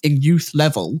game in youth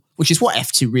level, which is what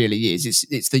F2 really is,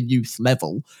 it's the youth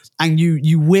level, and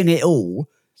you win it all,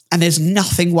 and there's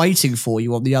nothing waiting for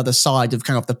you on the other side of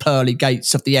kind of the pearly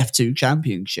gates of the F2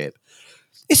 championship.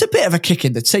 It's a bit of a kick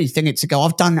in the teeth, isn't it, to go,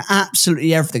 I've done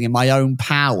absolutely everything in my own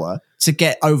power to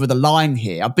get over the line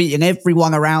here. I've beaten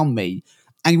everyone around me.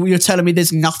 And you're telling me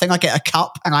there's nothing. I get a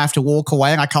cup and I have to walk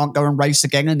away and I can't go and race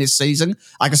again in this season.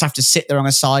 I just have to sit there on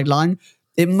a sideline.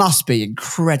 It must be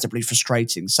incredibly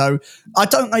frustrating. So I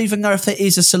don't even know if there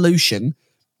is a solution,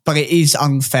 but it is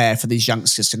unfair for these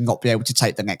youngsters to not be able to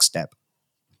take the next step.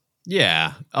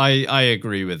 Yeah, I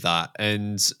agree with that.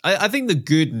 And I think the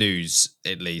good news,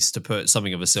 at least, to put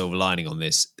something of a silver lining on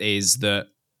this, is that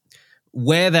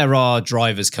where there are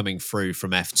drivers coming through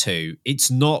from F2,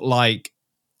 it's not like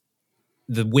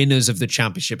the winners of the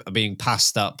championship are being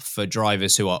passed up for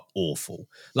drivers who are awful.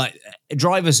 Like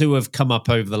drivers who have come up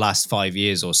over the last 5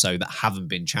 years or so that haven't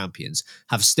been champions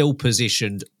have still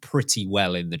positioned pretty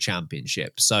well in the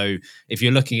championship. So if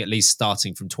you're looking at least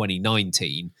starting from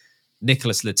 2019,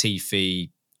 Nicholas Latifi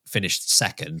finished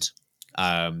second.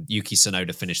 Yuki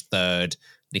Tsunoda finished third.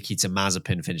 Nikita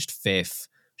Mazepin finished fifth.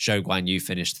 Zhou Guanyu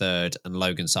finished third. And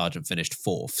Logan Sargeant finished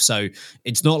fourth. So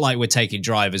it's not like we're taking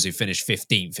drivers who finished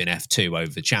 15th in F2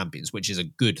 over the champions, which is a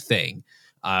good thing.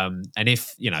 And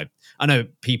if, you know, I know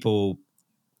people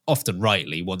often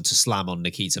rightly want to slam on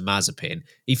Nikita Mazepin.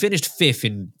 He finished fifth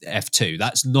in F2.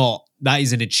 That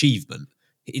is an achievement.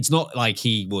 It's not like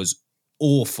he was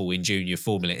awful in junior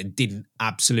formula and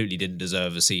absolutely didn't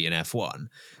deserve a seat in F1.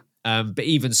 But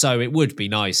even so, it would be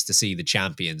nice to see the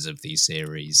champions of these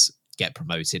series get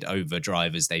promoted over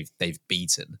drivers they've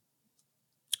beaten.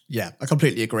 Yeah, I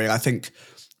completely agree. I think,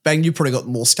 Ben, you probably got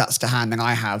more stats to hand than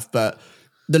I have, but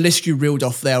the list you reeled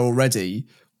off there already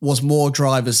was more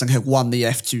drivers than have won the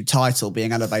F2 title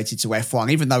being elevated to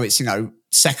F1, even though it's, you know,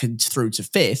 second through to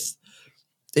fifth.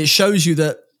 It shows you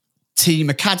that team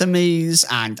academies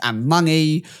and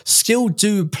money still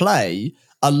do play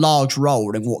a large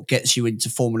role in what gets you into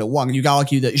Formula One. You'd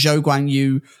argue that Zhou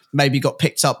Guanyu maybe got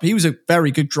picked up. He was a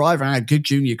very good driver and had a good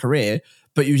junior career,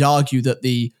 but you'd argue that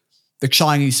the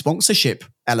Chinese sponsorship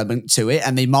element to it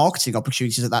and the marketing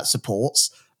opportunities that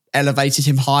supports elevated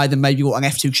him higher than maybe what an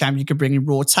F2 champion could bring in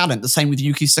raw talent. The same with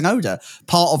Yuki Tsunoda.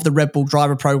 Part of the Red Bull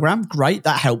driver program, great,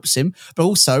 that helps him. But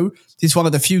also, he's one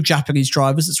of the few Japanese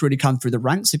drivers that's really come through the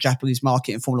ranks. The Japanese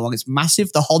market in Formula One is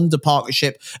massive. The Honda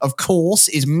partnership, of course,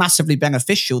 is massively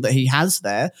beneficial that he has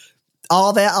there.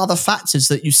 Are there other factors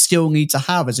that you still need to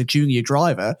have as a junior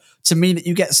driver to mean that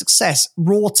you get success?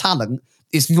 Raw talent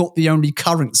is not the only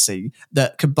currency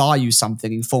that could buy you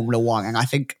something in Formula One. And I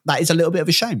think that is a little bit of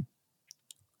a shame.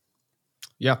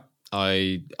 Yeah,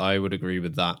 I would agree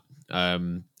with that.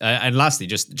 And lastly,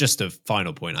 just a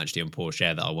final point actually on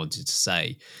Porsche that I wanted to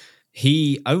say.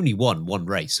 He only won one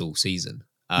race all season,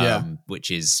 which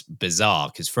is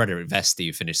bizarre because Frederic Vesti,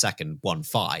 who finished second, won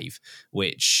 5,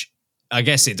 which I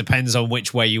guess it depends on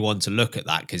which way you want to look at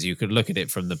that, because you could look at it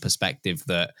from the perspective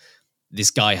that this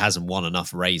guy hasn't won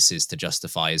enough races to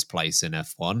justify his place in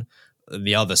F1. On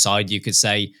the other side, you could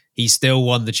say he still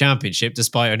won the championship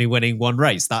despite only winning one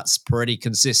race. That's pretty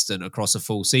consistent across a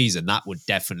full season. That would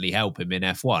definitely help him in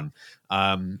F1.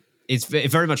 It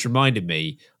very much reminded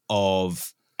me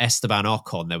of Esteban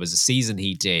Ocon. There was a season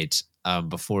he did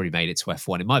before he made it to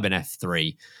F1. It might have been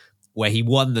F3, where he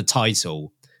won the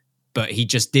title, but he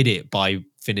just did it by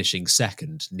finishing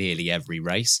second nearly every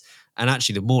race. And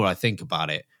actually, the more I think about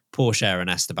it, Porsche and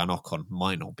Esteban Ocon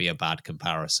might not be a bad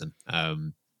comparison.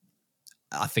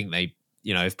 I think they,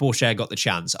 if Porsche got the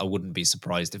chance, I wouldn't be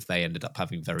surprised if they ended up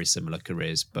having very similar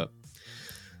careers. But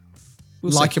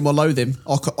we'll like see. him or loathe him,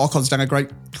 Ocon's done a great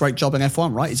job in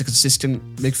F1, right? He's a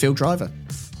consistent midfield driver.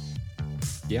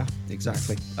 Yeah,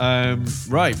 exactly.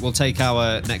 Right, we'll take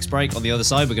our next break. On the other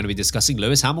side, we're going to be discussing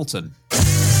Lewis Hamilton.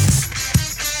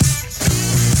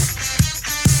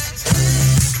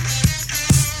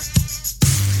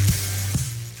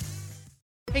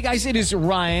 Hey guys, it is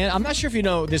Ryan. I'm not sure if you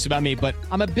know this about me, but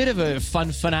I'm a bit of a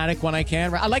fun fanatic when I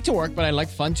can. I like to work, but I like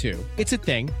fun too. It's a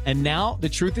thing. And now the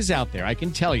truth is out there. I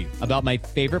can tell you about my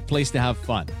favorite place to have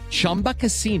fun. Chumba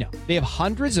Casino. They have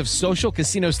hundreds of social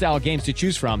casino style games to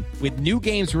choose from with new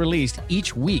games released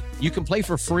each week. You can play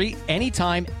for free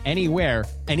anytime, anywhere.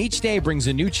 And each day brings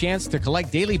a new chance to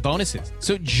collect daily bonuses.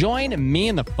 So join me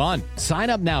in the fun. Sign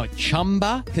up now at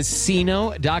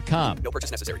ChumbaCasino.com. No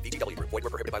purchase necessary. VGW. Void where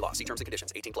prohibited by law. See terms and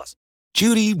conditions. 18+.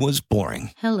 Judy was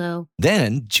boring. Hello.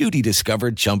 Then Judy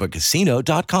discovered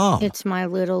ChumbaCasino.com. It's my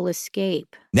little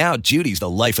escape. Now Judy's the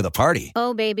life of the party.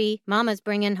 Oh, baby, mama's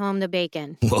bringing home the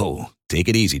bacon. Whoa, take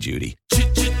it easy, Judy.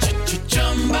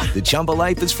 The Chumba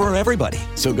life is for everybody.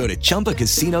 So go to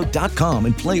ChumbaCasino.com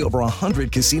and play over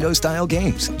 100 casino-style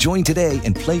games. Join today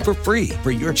and play for free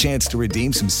for your chance to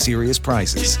redeem some serious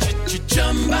prizes.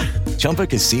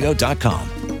 ChumbaCasino.com.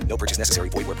 No purchase necessary.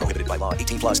 Void where prohibited by law.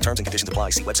 18+. Terms and conditions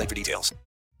apply. See website for details.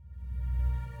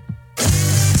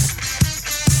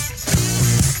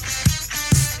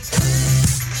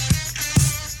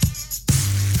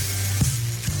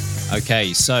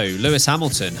 Okay, so Lewis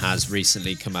Hamilton has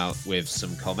recently come out with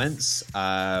some comments.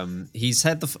 He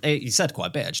said quite a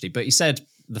bit actually, but he said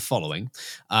the following.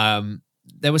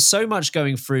 There was so much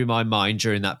going through my mind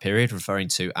during that period, referring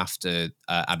to after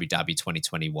Abu Dhabi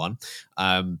 2021.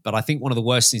 But I think one of the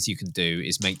worst things you can do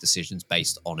is make decisions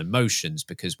based on emotions,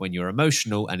 because when you're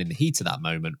emotional and in the heat of that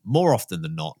moment, more often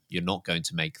than not, you're not going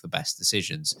to make the best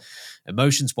decisions.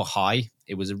 Emotions were high.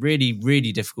 It was a really,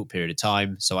 really difficult period of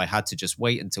time. So I had to just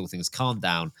wait until things calmed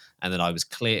down, and then I was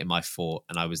clear in my thought,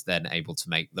 and I was then able to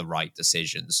make the right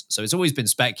decisions. So it's always been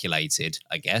speculated,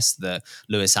 I guess, that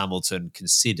Lewis Hamilton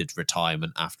considered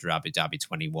retirement after Abu Dhabi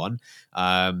 21.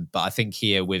 But I think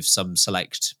here with some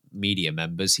select media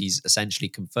members, he's essentially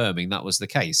confirming that was the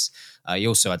case. He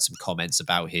also had some comments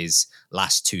about his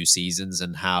last 2 seasons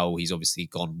and how he's obviously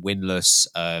gone winless,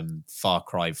 far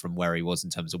cry from where he was in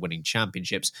terms of winning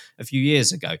championships a few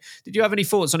years ago. Did you have any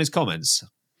thoughts on his comments?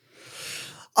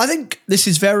 I think this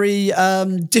is very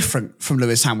different from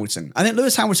Lewis Hamilton. I think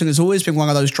Lewis Hamilton has always been one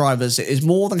of those drivers that is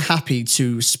more than happy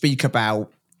to speak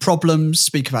about problems,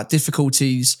 speak about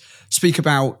difficulties, speak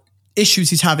about issues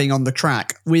he's having on the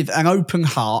track with an open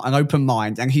heart, an open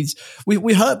mind. And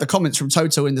we heard the comments from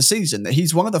Toto in the season that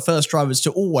he's one of the first drivers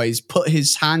to always put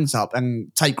his hands up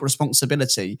and take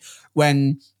responsibility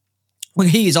when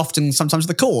he is often sometimes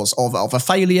the cause of a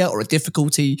failure or a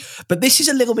difficulty. But this is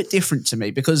a little bit different to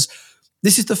me, because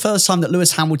this is the first time that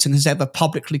Lewis Hamilton has ever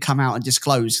publicly come out and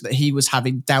disclosed that he was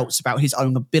having doubts about his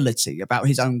own ability, about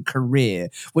his own career,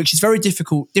 which is very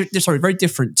very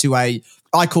different to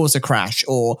I caused a crash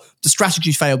or the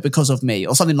strategy failed because of me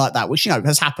or something like that, which,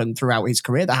 has happened throughout his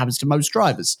career. That happens to most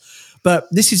drivers. But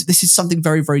this is something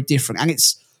very, very different. And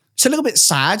it's a little bit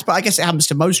sad, but I guess it happens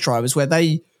to most drivers where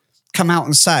they come out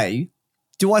and say,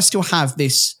 do I still have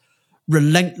this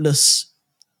relentless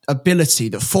ability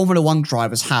that Formula One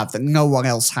drivers have that no one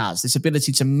else has, this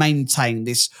ability to maintain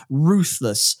this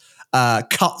ruthless,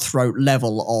 cutthroat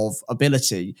level of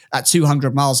ability at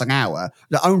 200 miles an hour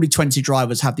that only 20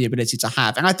 drivers have the ability to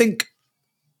have. And I think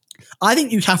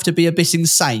you'd have to be a bit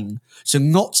insane to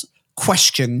not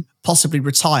question possibly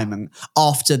retirement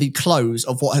after the close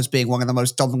of what has been one of the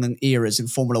most dominant eras in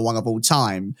Formula One of all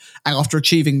time. And after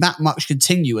achieving that much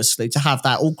continuously, to have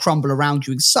that all crumble around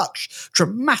you in such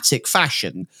dramatic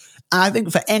fashion. And I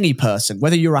think for any person,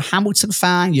 whether you're a Hamilton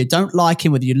fan, you don't like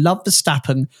him, whether you love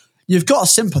Verstappen, you've got to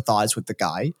sympathise with the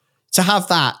guy. To have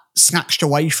that snatched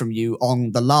away from you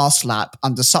on the last lap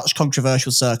under such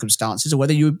controversial circumstances, or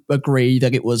whether you agree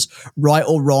that it was right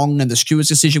or wrong and the steward's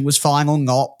decision was fine or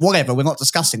not, whatever, we're not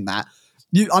discussing that.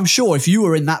 I'm sure if you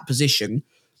were in that position,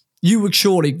 you would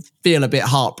surely feel a bit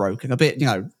heartbroken, a bit,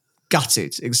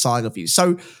 gutted inside of you.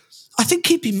 So I think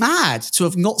he'd be mad to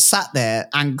have not sat there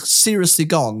and seriously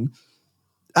gone,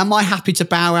 am I happy to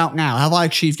bow out now? Have I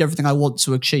achieved everything I want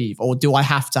to achieve? Or do I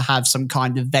have to have some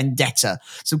kind of vendetta,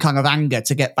 some kind of anger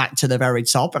to get back to the very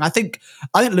top? And I think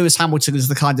Lewis Hamilton is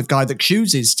the kind of guy that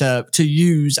chooses to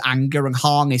use anger and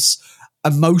harness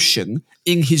emotion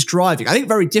in his driving. I think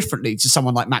very differently to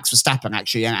someone like Max Verstappen,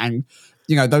 actually, and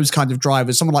those kind of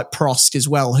drivers, someone like Prost as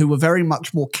well, who were very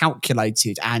much more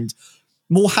calculated and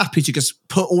more happy to just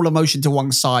put all emotion to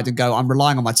one side and go, I'm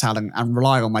relying on my talent, I'm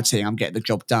relying on my team, I'm getting the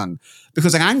job done.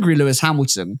 Because an angry Lewis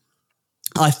Hamilton,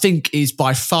 I think, is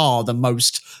by far the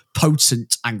most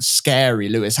potent and scary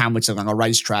Lewis Hamilton on a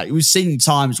racetrack. We've seen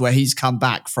times where he's come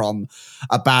back from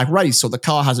a bad race or the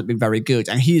car hasn't been very good,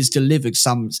 and he has delivered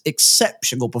some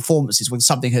exceptional performances when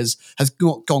something has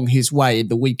not gone his way in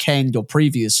the weekend or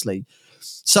previously.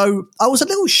 So I was a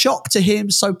little shocked to hear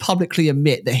him so publicly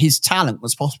admit that his talent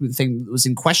was possibly the thing that was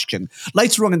in question.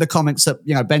 Later on in the comments that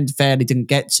Ben fairly didn't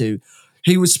get to,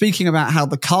 he was speaking about how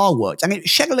the car worked, and it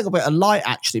shed a little bit of light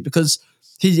actually, because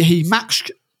he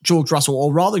matched George Russell,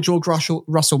 or rather George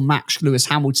Russell matched Lewis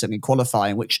Hamilton in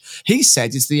qualifying, which he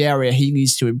said is the area he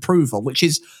needs to improve on, which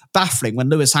is baffling when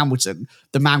Lewis Hamilton,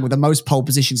 the man with the most pole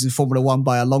positions in Formula One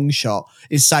by a long shot,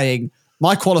 is saying,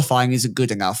 my qualifying isn't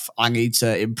good enough, I need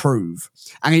to improve.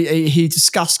 And he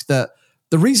discussed that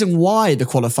the reason why the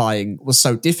qualifying was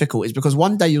so difficult is because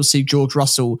one day you'll see George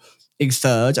Russell in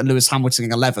third and Lewis Hamilton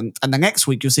in 11th. And the next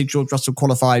week you'll see George Russell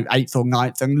qualify 8th or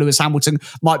 9th and Lewis Hamilton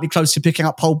might be close to picking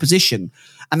up pole position.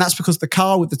 And that's because the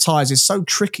car with the tyres is so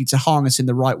tricky to harness in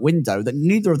the right window that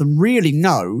neither of them really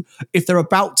know if they're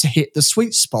about to hit the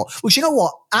sweet spot. Which, you know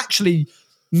what, actually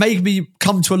made me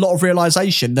come to a lot of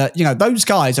realization that, those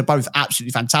guys are both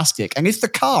absolutely fantastic. And if the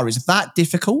car is that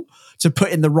difficult to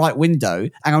put in the right window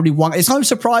and only one, it's no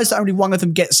surprise that only one of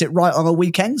them gets it right on a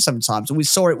weekend sometimes. And we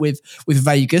saw it with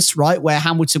Vegas, right, where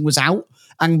Hamilton was out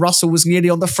and Russell was nearly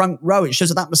on the front row. It shows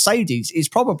that Mercedes is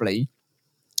probably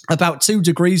about 2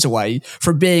 degrees away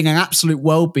from being an absolute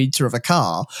world beater of a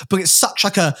car, but it's such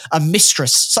like a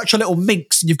mistress, such a little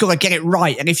minx, and you've got to get it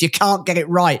right. And if you can't get it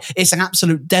right, it's an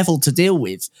absolute devil to deal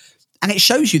with. And it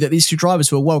shows you that these two drivers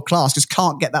who are world class just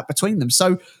can't get that between them.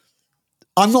 So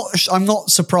I'm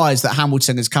not surprised that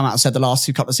Hamilton has come out and said the last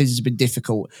couple of seasons have been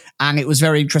difficult. And it was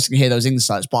very interesting to hear those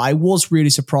insights, but I was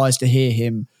really surprised to hear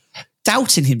him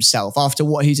doubting himself after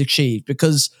what he's achieved,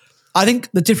 because I think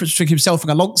the difference between himself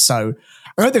and Alonso,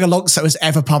 I don't think Alonso has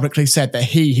ever publicly said that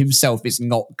he himself is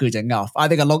not good enough. I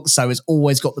think Alonso has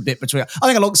always got the bit between. I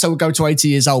think Alonso will go to 80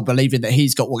 years old believing that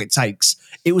he's got what it takes.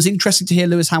 It was interesting to hear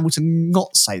Lewis Hamilton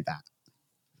not say that.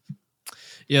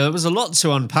 Yeah, there was a lot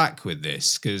to unpack with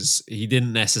this because he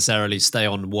didn't necessarily stay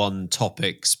on one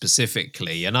topic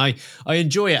specifically. And I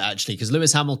enjoy it actually because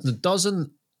Lewis Hamilton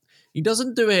doesn't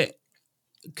do it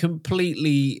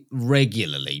completely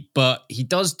regularly, but he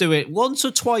does do it once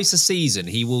or twice a season.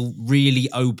 He will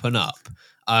really open up.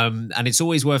 And it's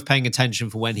always worth paying attention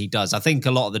for when he does. I think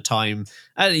a lot of the time,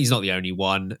 and he's not the only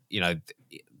one,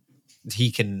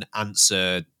 he can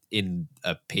answer in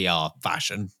a PR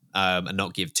fashion and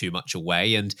not give too much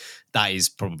away. And that is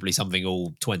probably something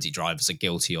all 20 drivers are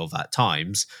guilty of at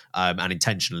times, and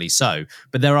intentionally so.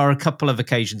 But there are a couple of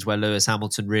occasions where Lewis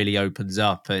Hamilton really opens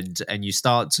up and you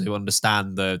start to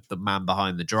understand the man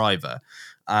behind the driver.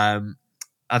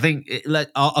 I think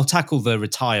I'll tackle the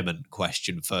retirement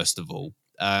question first of all.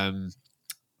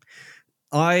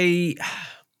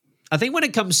 I think when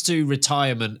it comes to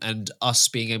retirement and us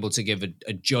being able to give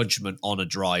a judgment on a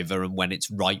driver and when it's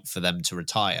right for them to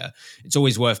retire, it's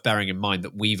always worth bearing in mind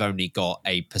that we've only got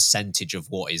a percentage of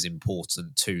what is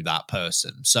important to that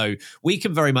person. So we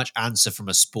can very much answer from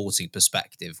a sporting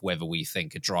perspective whether we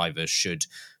think a driver should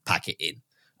pack it in.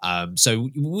 So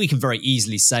we can very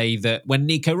easily say that when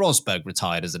Nico Rosberg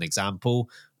retired, as an example,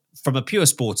 from a pure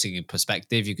sporting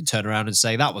perspective, you can turn around and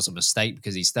say that was a mistake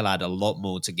because he still had a lot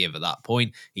more to give at that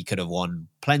point. He could have won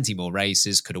plenty more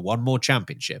races, could have won more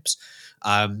championships.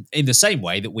 In the same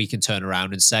way that we can turn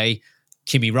around and say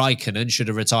Kimi Raikkonen should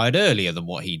have retired earlier than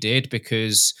what he did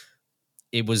because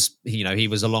it was, he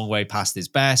was a long way past his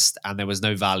best and there was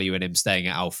no value in him staying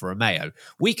at Alfa Romeo.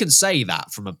 We can say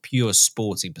that from a pure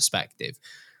sporting perspective,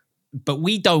 but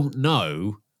we don't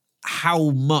know how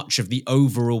much of the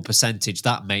overall percentage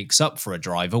that makes up for a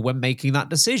driver when making that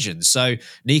decision. So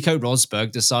Nico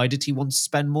Rosberg decided he wants to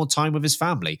spend more time with his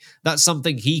family. That's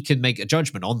something he can make a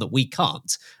judgment on that we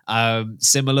can't.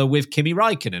 Similar with Kimi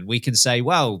Raikkonen. We can say,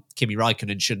 well, Kimi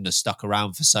Raikkonen shouldn't have stuck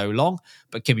around for so long,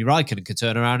 but Kimi Raikkonen can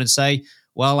turn around and say,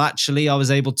 well, actually, I was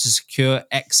able to secure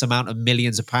X amount of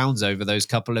millions of pounds over those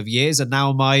couple of years, and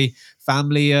now my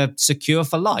family are secure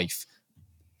for life.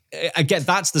 Again,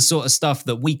 that's the sort of stuff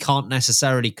that we can't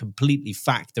necessarily completely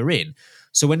factor in.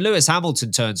 So when Lewis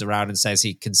Hamilton turns around and says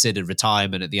he considered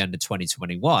retirement at the end of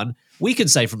 2021, we can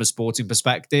say from a sporting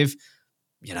perspective,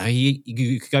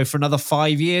 he could go for another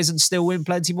 5 years and still win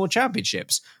plenty more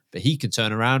championships. But he could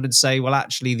turn around and say, well,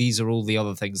 actually, these are all the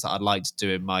other things that I'd like to do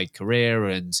in my career,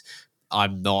 and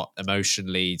I'm not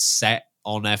emotionally set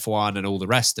on F1 and all the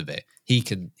rest of it. He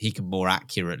can more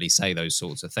accurately say those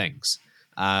sorts of things.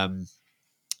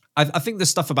 I think the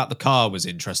stuff about the car was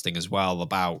interesting as well,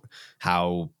 about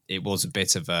how it was a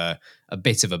bit of a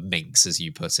minx, as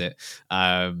you put it,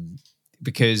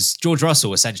 because George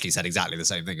Russell essentially said exactly the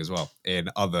same thing as well in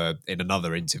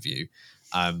another interview,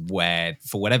 where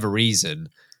for whatever reason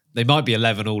they might be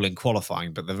 11 all in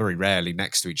qualifying, but they're very rarely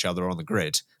next to each other on the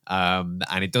grid, and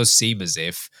it does seem as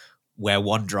if where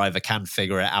one driver can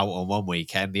figure it out on one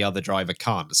weekend, the other driver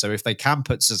can't. So if they can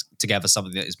put together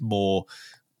something that is more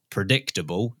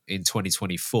predictable in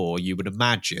 2024, you would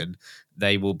imagine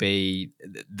they will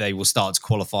start to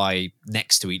qualify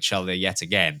next to each other yet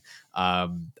again. I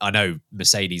know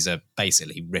Mercedes are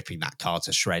basically ripping that car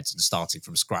to shreds and starting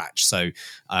from scratch. So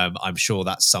I'm sure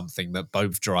that's something that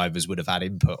both drivers would have had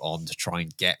input on to try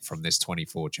and get from this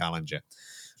 24 Challenger.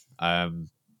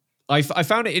 I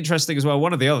found it interesting as well.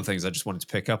 One of the other things I just wanted to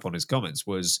pick up on his comments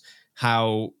was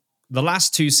how the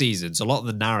last 2 seasons, a lot of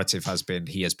the narrative has been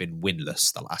he has been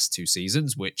winless the last 2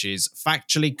 seasons, which is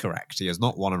factually correct. He has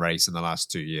not won a race in the last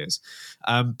 2 years.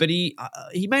 But he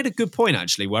made a good point,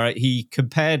 actually, where he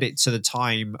compared it to the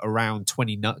time around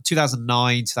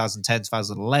 2009, 2010,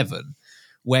 2011,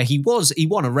 where he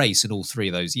won a race in all 3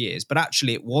 of those years. But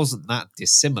actually, it wasn't that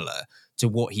dissimilar to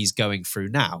what he's going through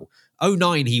now.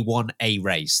 2009, he won a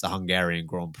race, the Hungarian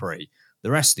Grand Prix.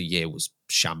 The rest of the year was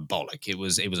shambolic. It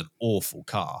was an awful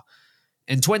car.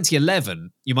 In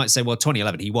 2011, you might say, well,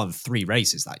 2011, he won 3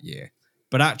 races that year.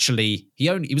 But actually, he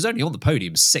was only on the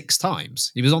podium 6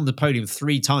 times. He was on the podium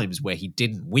 3 times where he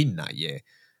didn't win that year.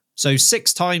 So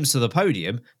 6 times to the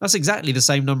podium, that's exactly the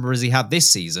same number as he had this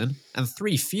season and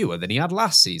 3 fewer than he had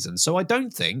last season. So I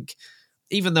don't think,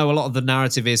 even though a lot of the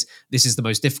narrative is this is the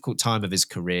most difficult time of his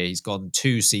career, he's gone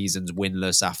 2 seasons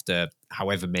winless after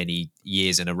however many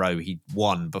years in a row he'd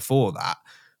won before that.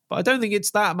 But I don't think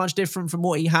it's that much different from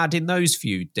what he had in those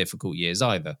few difficult years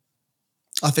either.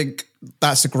 I think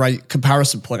that's a great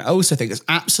comparison point. I also think it's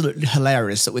absolutely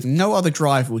hilarious that with no other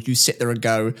driver would you sit there and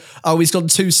go, oh, he's gone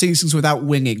 2 seasons without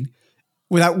winning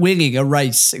a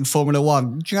race in Formula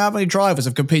One. Do you know how many drivers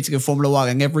have competed in Formula One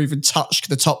and never even touched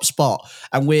the top spot?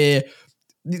 And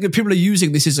people are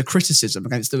using this as a criticism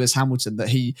against Lewis Hamilton that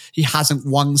he hasn't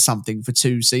won something for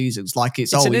 2 seasons. Like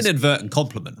it's an inadvertent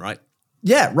compliment, right?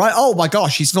 Yeah, right. Oh my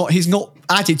gosh, he's not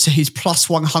added to his plus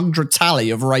 100 tally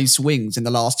of race wins in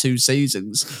the last 2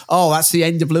 seasons. Oh, that's the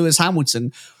end of Lewis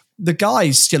Hamilton. The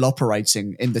guy's still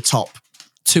operating in the top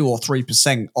 2 or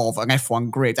 3% of an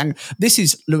F1 grid. And this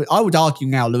is, I would argue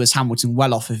now, Lewis Hamilton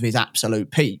well off of his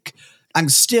absolute peak.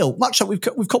 And still, much like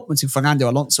we've complimented Fernando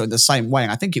Alonso in the same way,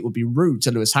 and I think it would be rude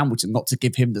to Lewis Hamilton not to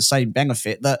give him the same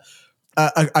benefit that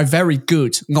a very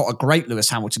good, not a great Lewis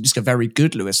Hamilton, just a very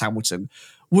good Lewis Hamilton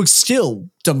would still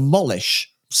demolish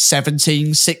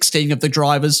 17, 16 of the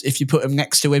drivers if you put them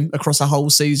next to him across a whole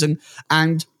season.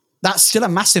 And that's still a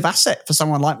massive asset for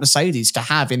someone like Mercedes to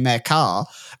have in their car.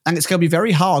 And it's going to be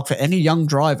very hard for any young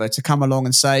driver to come along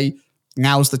and say,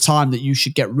 now's the time that you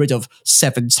should get rid of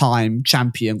 7-time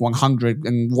champion,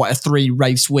 3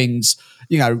 race wins,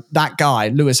 that guy,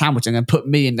 Lewis Hamilton, and put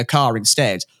me in the car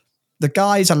instead. The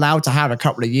guy's allowed to have a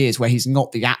couple of years where he's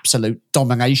not the absolute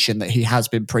domination that he has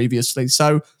been previously.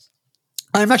 So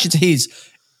I imagine to his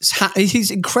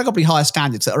incredibly high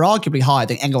standards that are arguably higher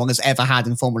than anyone has ever had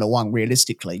in Formula One,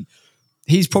 realistically,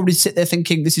 he's probably sit there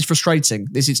thinking, this is frustrating.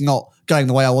 This is not going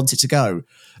the way I want it to go.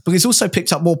 But he's also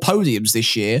picked up more podiums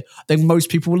this year than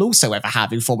most people will also ever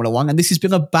have in Formula One. And this has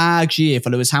been a bad year for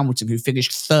Lewis Hamilton, who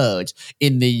finished third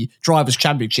in the Drivers'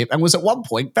 Championship and was at one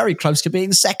point very close to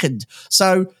being second.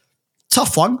 So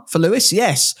tough one for Lewis,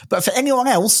 yes. But for anyone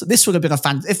else, this would have been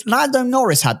if Lando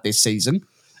Norris had this season,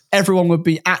 everyone would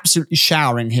be absolutely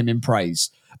showering him in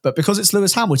praise. But because it's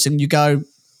Lewis Hamilton, you go,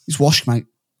 he's washed, mate.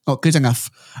 Not good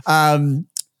enough.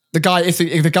 The guy, if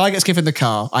the guy gets given the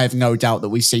car, I have no doubt that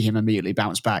we see him immediately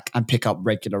bounce back and pick up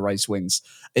regular race wins.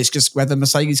 It's just whether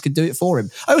Mercedes can do it for him.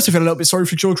 I also feel a little bit sorry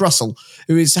for George Russell,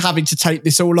 who is having to take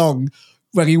this all on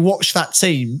when he watched that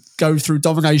team go through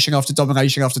domination after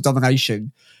domination after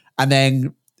domination. And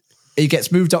then he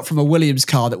gets moved up from a Williams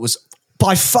car that was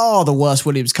by far the worst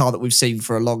Williams car that we've seen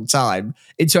for a long time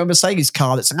into a Mercedes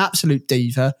car that's an absolute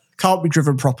diva, can't be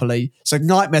driven properly. So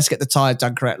nightmare to get the tyres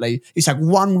done correctly. He's had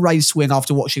one race win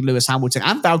after watching Lewis Hamilton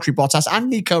and Valtteri Bottas and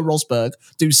Nico Rosberg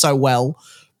do so well.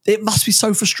 It must be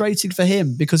so frustrating for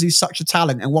him because he's such a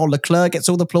talent. And while Leclerc gets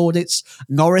all the plaudits,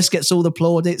 Norris gets all the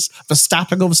plaudits,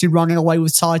 Verstappen obviously running away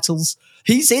with titles,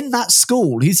 he's in that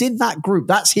school. He's in that group.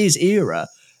 That's his era.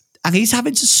 And he's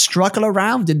having to struggle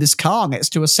around in this car next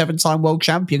to a 7-time world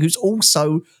champion who's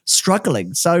also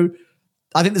struggling. So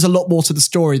I think there's a lot more to the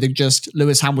story than just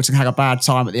Lewis Hamilton had a bad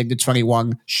time at the end of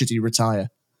 21. Should he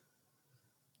retire?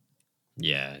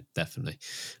 Yeah, definitely.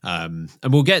 And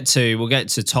we'll get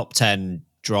to top 10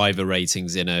 driver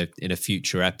ratings in a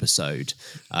future episode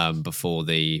before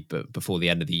the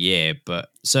end of the year. But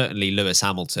certainly Lewis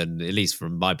Hamilton, at least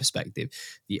from my perspective,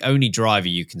 the only driver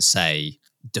you can say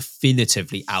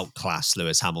definitively outclassed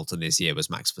Lewis Hamilton this year was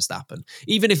Max Verstappen.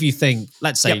 Even if you think,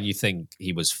 let's say you think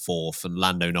he was fourth and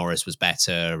Lando Norris was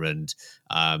better and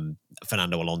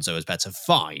Fernando Alonso was better,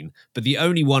 fine. But the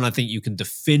only one I think you can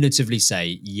definitively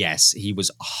say, yes, he was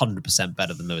 100%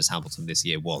 better than Lewis Hamilton this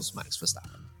year was Max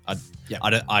Verstappen.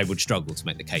 I would struggle to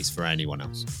make the case for anyone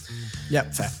else.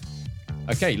 Yep, fair.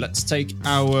 Okay, let's take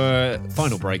our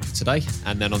final break of today.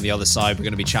 And then on the other side, we're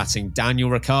going to be chatting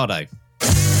Daniel Ricciardo.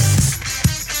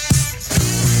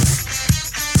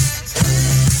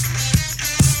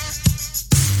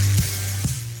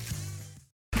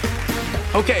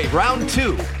 Okay, round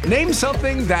 2. Name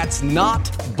something that's not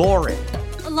boring.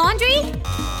 A laundry?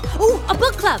 Ooh, a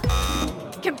book club.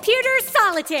 Computer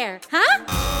solitaire, huh?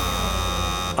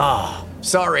 Ah,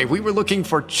 sorry, we were looking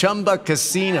for Chumba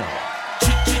Casino.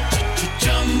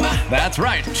 That's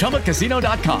right,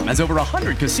 ChumbaCasino.com has over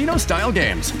 100 casino-style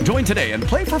games. Join today and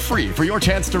play for free for your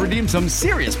chance to redeem some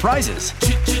serious prizes.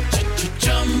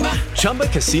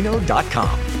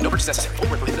 ChumbaCasino.com. No purchase necessary. Void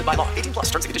where prohibited by law. 18+.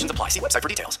 Terms and conditions apply. See website for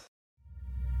details.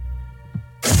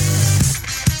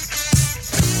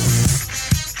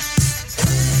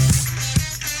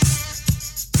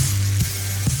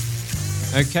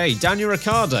 Okay, Daniel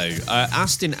Ricciardo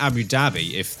asked in Abu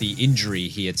Dhabi if the injury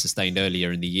he had sustained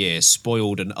earlier in the year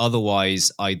spoiled an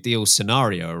otherwise ideal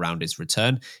scenario around his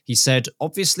return. He said,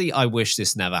 obviously, I wish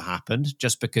this never happened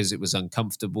just because it was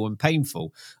uncomfortable and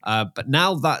painful. But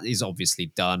now that is obviously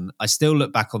done, I still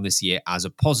look back on this year as a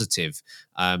positive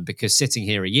because sitting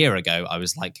here a year ago, I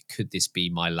was like, could this be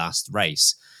my last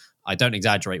race? I don't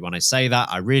exaggerate when I say that.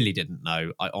 I really didn't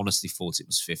know. I honestly thought it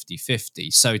was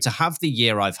 50-50. So to have the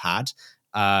year I've had,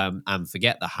 and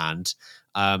forget the hand,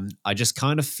 I just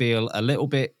kind of feel a little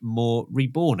bit more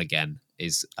reborn again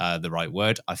is the right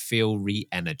word. I feel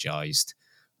re-energized.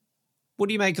 What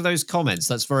do you make of those comments?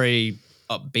 That's very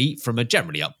upbeat from a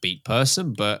generally upbeat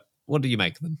person, but what do you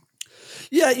make of them?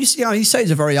 Yeah, you know, he says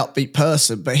he's a very upbeat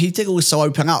person, but he did also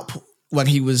open up when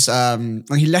he was when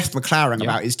he left McLaren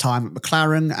about his time at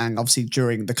McLaren, and obviously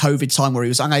during the COVID time where he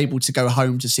was unable to go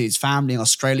home to see his family in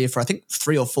Australia for I think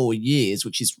 3 or 4 years,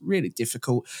 which is really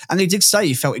difficult. And he did say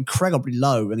he felt incredibly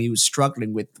low and he was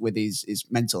struggling with his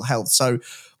mental health. So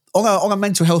on a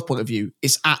mental health point of view,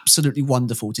 it's absolutely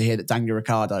wonderful to hear that Daniel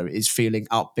Ricciardo is feeling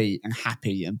upbeat and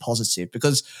happy and positive,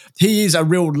 because he is a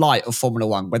real light of Formula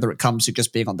One, whether it comes to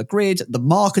just being on the grid, the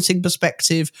marketing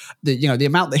perspective, the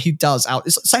amount that he does out.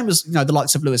 It's the same as the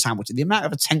likes of Lewis Hamilton, the amount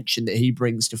of attention that he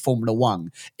brings to Formula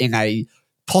One in a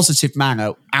positive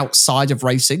manner outside of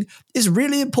racing is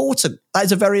really important. That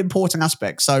is a very important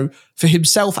aspect. So for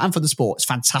himself and for the sport, it's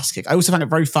fantastic. I also found it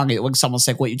very funny that when someone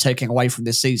said, what are you taking away from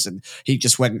this season? He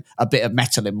just went, a bit of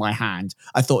metal in my hand.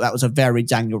 I thought that was a very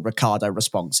Daniel Ricciardo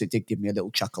response. It did give me a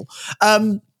little chuckle.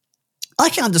 I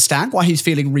can understand why he's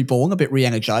feeling reborn, a bit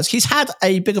re-energized. He's had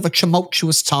a bit of a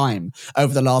tumultuous time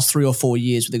over the last 3 or 4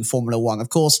 years within Formula One. Of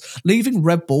course, leaving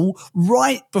Red Bull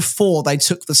right before they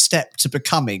took the step to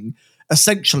becoming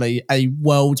essentially a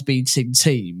world-beating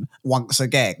team once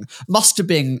again must have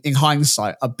been, in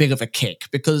hindsight, a bit of a kick,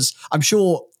 because I'm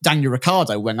sure Daniel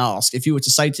Ricciardo, when asked, if you were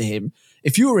to say to him,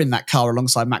 if you were in that car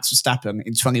alongside Max Verstappen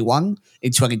in 21,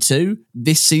 in 22,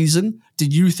 this season,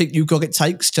 did you think you got it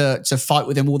takes to fight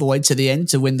with him all the way to the end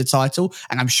to win the title?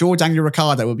 And I'm sure Daniel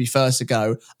Ricciardo would be first to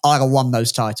go, I'd have won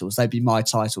those titles. They'd be my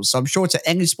titles. So I'm sure to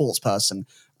any sports person,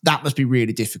 that must be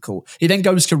really difficult. He then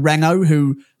goes to Renault,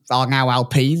 who are now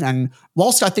Alpine. And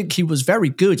whilst I think he was very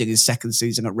good in his second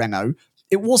season at Renault,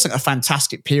 it wasn't a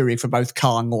fantastic period for both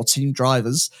car nor team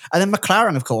drivers. And then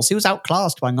McLaren, of course, he was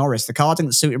outclassed by Norris. The car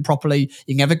didn't suit him properly.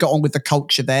 He never got on with the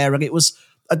culture there. And it was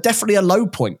definitely a low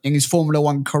point in his Formula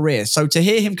One career. So to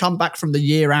hear him come back from the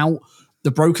year out,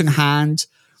 the broken hand,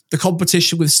 the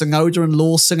competition with Tsunoda and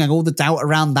Lawson and all the doubt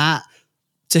around that,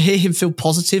 to hear him feel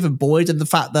positive and buoyed, and the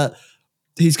fact that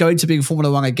he's going to be in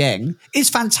Formula One again is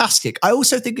fantastic. I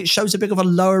also think it shows a bit of a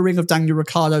lowering of Daniel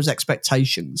Ricciardo's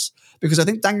expectations, because I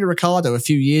think Daniel Ricciardo a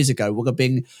few years ago would have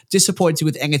been disappointed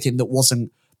with anything that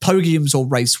wasn't podiums or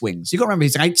race wins. You got to remember,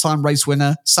 he's an 8-time race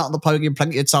winner, sat on the podium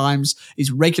plenty of times.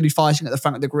 He's regularly fighting at the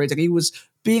front of the grid, and he was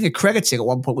being accredited at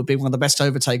one point with being one of the best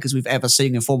overtakers we've ever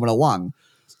seen in Formula One.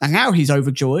 And now he's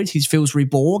overjoyed. He feels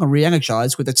reborn and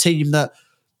re-energized with a team that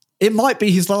it might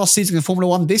be his last season in Formula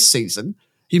One this season.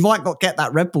 He might not get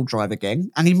that Red Bull drive again,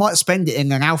 and he might spend it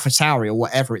in an AlphaTauri or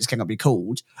whatever it's going to be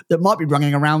called that might be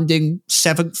running around in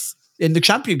 7th in the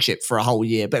championship for a whole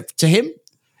year. But to him,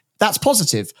 that's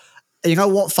positive. You know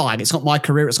what? Fine. It's not my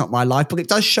career. It's not my life, but it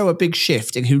does show a big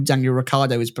shift in who Daniel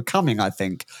Ricciardo is becoming, I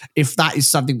think, if that is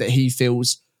something that he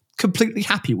feels completely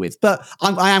happy with. But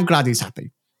I am glad he's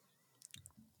happy.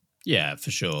 Yeah,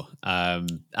 for sure.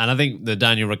 And I think the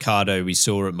Daniel Ricciardo we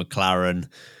saw at McLaren,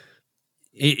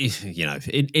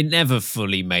 it never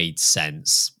fully made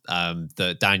sense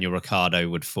that Daniel Ricciardo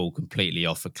would fall completely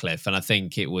off a cliff. And I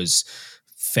think it was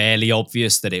fairly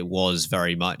obvious that it was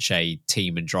very much a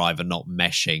team and driver not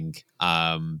meshing,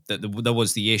 that there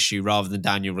was the issue rather than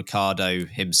Daniel Ricciardo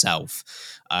himself.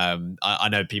 I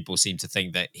know people seem to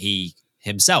think that he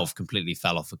himself completely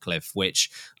fell off a cliff,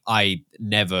 which I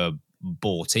never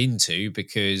bought into,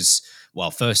 because,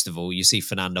 well, first of all, you see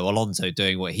Fernando Alonso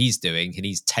doing what he's doing, and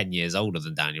he's 10 years older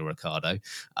than Daniel Ricciardo,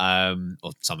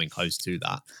 or something close to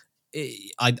that.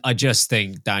 I just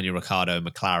think Daniel Ricciardo and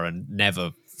McLaren never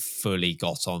fully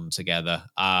got on together.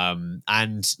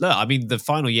 And look, I mean, the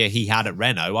final year he had at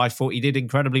Renault, I thought he did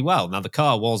incredibly well. Now, the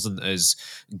car wasn't as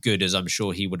good as I'm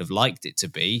sure he would have liked it to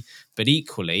be, but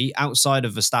equally, outside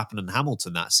of Verstappen and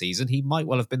Hamilton that season, he might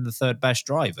well have been the third best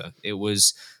driver. It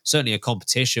was certainly a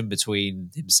competition between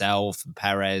himself and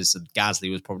Perez, and Gasly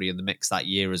was probably in the mix that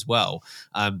year as well.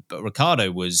 But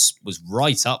Ricciardo was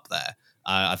right up there.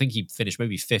 I think he finished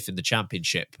maybe 5th in the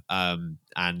championship, and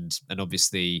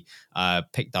obviously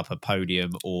picked up a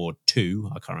podium or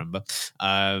 2, I can't remember.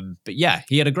 But yeah,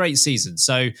 he had a great season.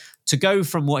 So to go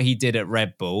from what he did at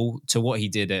Red Bull to what he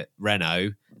did at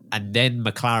Renault, and then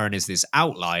McLaren is this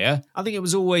outlier, I think it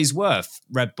was always worth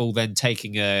Red Bull then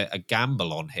taking a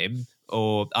gamble on him.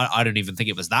 Or I don't even think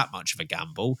it was that much of a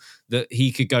gamble, that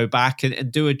he could go back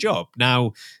and do a job.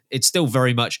 Now, it's still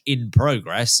very much in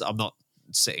progress. I'm not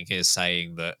sitting here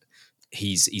saying that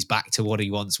he's back to what he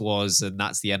once was and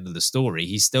that's the end of the story.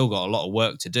 He's still got a lot of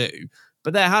work to do,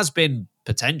 but there has been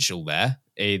potential there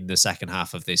in the second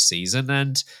half of this season,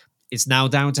 and it's now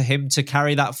down to him to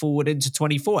carry that forward into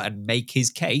 24 and make his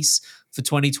case for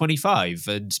 2025.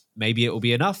 And maybe it will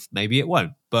be enough, maybe it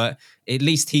won't, but at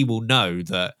least he will know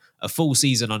that a full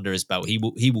season under his belt, he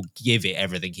will give it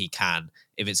everything he can.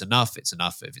 If it's enough, it's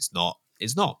enough. If it's not,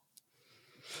 it's not.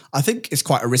 I think it's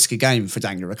quite a risky game for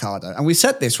Daniel Ricciardo. And we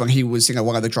said this when he was,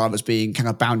 one of the drivers being kind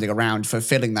of bounding around for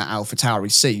filling that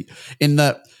AlphaTauri seat, in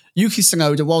that Yuki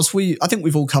Tsunoda, whilst I think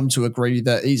we've all come to agree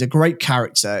that he's a great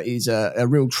character, he's a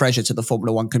real treasure to the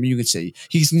Formula One community,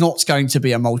 he's not going to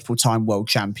be a multiple-time world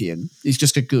champion. He's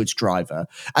just a good driver.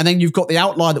 And then you've got the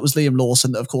outlier that was Liam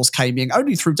Lawson that, of course, came in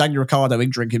only through Daniel Ricciardo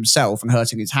injuring himself and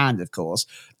hurting his hand, of course,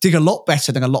 did a lot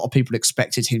better than a lot of people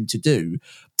expected him to do.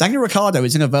 Daniel Ricciardo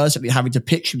is inadvertently having to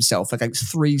pitch himself against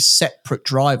 3 separate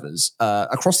drivers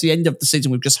across the end of the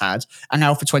season we've just had and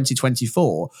now for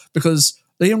 2024, because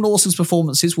Liam Lawson's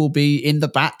performances will be in the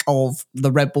back of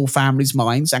the Red Bull family's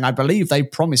minds, and I believe they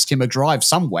promised him a drive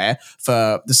somewhere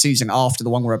for the season after the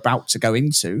one we're about to go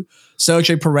into.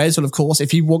 Sergio Perez will, of course, if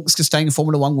he wants to stay in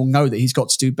Formula One, will know that he's got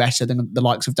to do better than the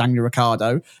likes of Daniel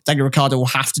Ricciardo. Daniel Ricciardo will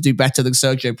have to do better than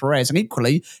Sergio Perez, and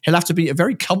equally, he'll have to beat a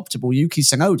very comfortable Yuki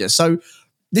Tsunoda. So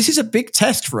this is a big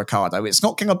test for Ricciardo. It's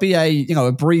not going to be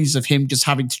a breeze of him just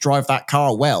having to drive that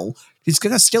car well. He's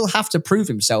going to still have to prove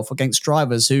himself against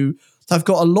drivers who have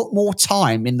got a lot more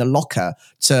time in the locker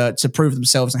to prove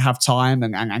themselves and have time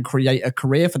and create a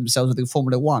career for themselves within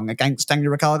Formula One against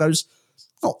Daniel Ricciardo's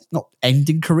not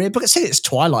ending career, but it's in its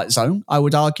twilight zone, I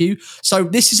would argue. So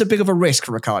this is a bit of a risk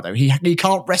for Ricciardo. He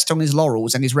can't rest on his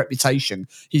laurels and his reputation.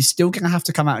 He's still going to have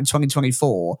to come out in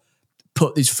 2024,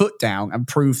 put his foot down and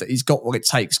prove that he's got what it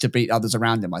takes to beat others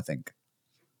around him, I think.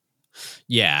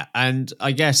 Yeah, and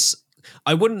I guess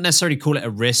I wouldn't necessarily call it a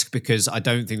risk because I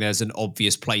don't think there's an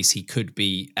obvious place he could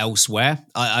be elsewhere.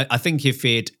 I think if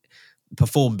he'd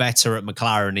performed better at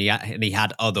McLaren and he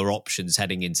had other options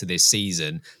heading into this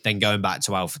season, then going back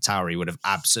to AlphaTauri would have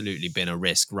absolutely been a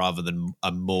risk rather than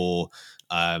a more,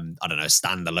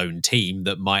 standalone team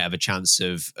that might have a chance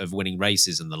of winning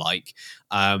races and the like.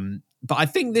 But I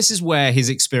think this is where his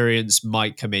experience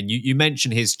might come in. You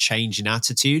mentioned his change in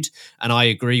attitude, and I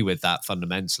agree with that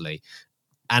fundamentally.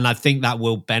 And I think that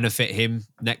will benefit him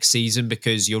next season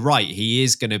because you're right, he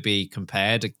is going to be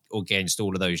compared against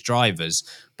all of those drivers.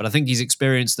 But I think he's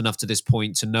experienced enough to this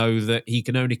point to know that he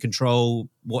can only control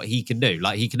what he can do.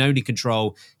 Like he can only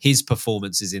control his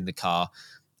performances in the car.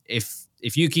 If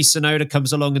Yuki Tsunoda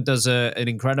comes along and does an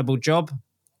incredible job,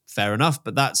 fair enough.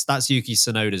 But that's Yuki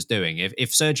Tsunoda's doing.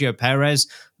 If Sergio Perez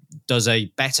does a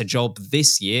better job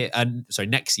next year,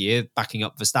 backing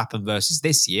up Verstappen versus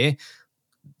this year,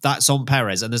 that's on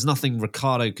Perez, and there's nothing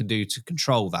Ricciardo can do to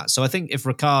control that. So I think if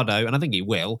Ricciardo, and I think he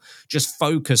will, just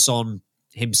focus on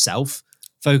himself,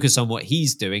 focus on what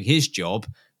he's doing, his job,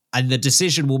 and the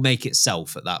decision will make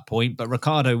itself at that point. But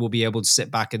Ricciardo will be able to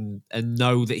sit back and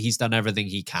know that he's done everything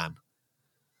he can.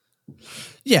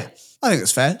 Yeah, I think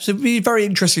that's fair. So it'd be very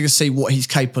interesting to see what he's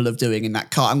capable of doing in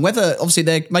that car and whether, obviously,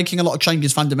 they're making a lot of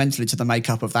changes fundamentally to the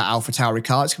makeup of that AlphaTauri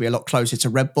car. It's going to be a lot closer to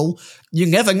Red Bull. You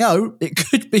never know. It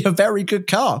could be a very good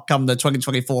car come the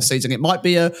 2024 season. It might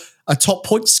be a top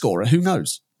point scorer. Who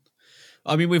knows?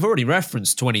 I mean, we've already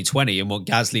referenced 2020 and what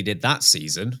Gasly did that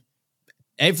season.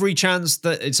 Every chance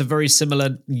that it's a very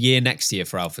similar year next year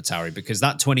for AlphaTauri because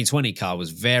that 2020 car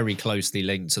was very closely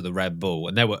linked to the Red Bull,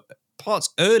 and there were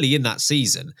parts early in that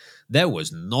season, there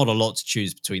was not a lot to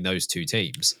choose between those two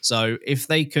teams. So if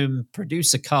they can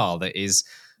produce a car that is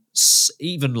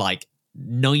even like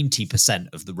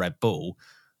 90% of the Red Bull,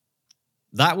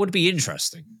 that would be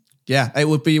interesting. Yeah, it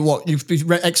would be what you'd be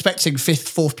expecting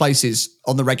 5th, 4th places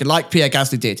on the regular, like Pierre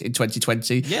Gasly did in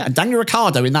 2020. Yeah. And Daniel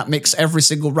Ricciardo in that mix every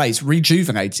single race,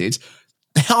 rejuvenated.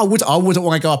 I wouldn't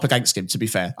want to go up against him, to be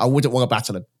fair. I wouldn't want to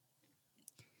battle him.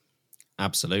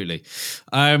 Absolutely.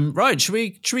 Right, should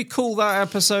we call that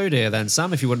episode here then,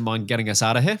 Sam, if you wouldn't mind getting us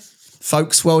out of here?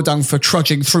 Folks, well done for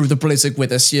trudging through the blizzard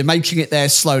with us. You're making it there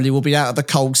slowly. We'll be out of the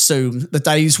cold soon. The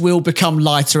days will become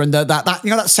lighter, and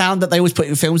that sound that they always put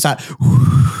in films, that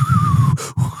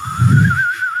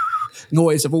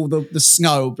noise of all the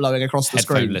snow blowing across the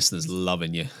screen. Headphone listeners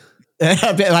loving you.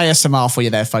 A bit of ASMR for you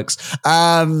there, folks.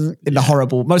 In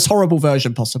the most horrible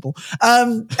version possible.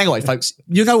 Anyway, folks,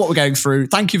 you know what we're going through.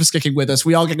 Thank you for sticking with us.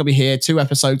 We are going to be here 2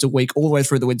 episodes a week all the way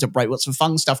through the winter break. We've got some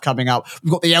fun stuff coming up.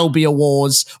 We've got the LB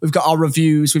Awards. We've got our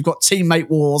reviews. We've got Teammate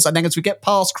Wars. And then as we get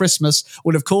past Christmas,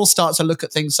 we'll of course start to look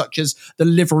at things such as the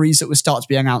liveries that will start to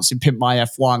be announced in Pimp My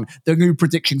F1. The new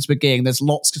predictions begin. There's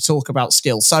lots to talk about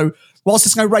still. So whilst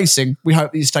there's no racing, we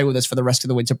hope that you stay with us for the rest of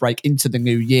the winter break into the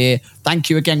new year.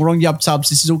 Thank you again. We're on YubTubs.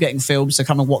 This is all getting filmed, so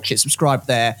come and watch it. Subscribe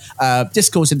there.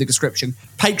 Discord's in the description.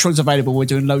 Patreon's available. We're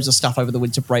doing loads of stuff over the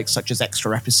winter break, such as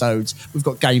extra episodes. We've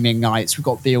got gaming nights. We've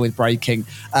got Beer with Breaking.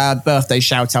 Birthday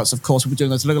shout-outs, of course. We'll be doing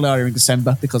those a little earlier in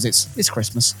December because it's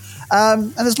Christmas.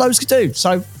 And there's loads to do.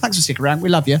 So thanks for sticking around. We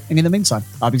love you. And in the meantime,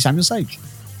 I've been Samuel Sage.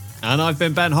 And I've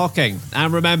been Ben Hocking.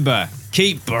 And remember,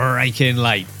 keep breaking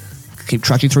late. Keep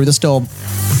trudging through the storm.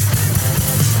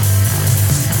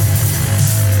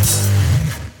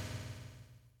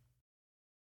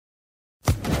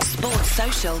 Sports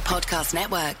Social Podcast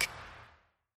Network.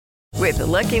 With the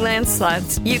Lucky Land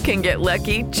Slots, you can get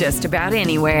lucky just about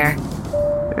anywhere.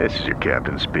 This is your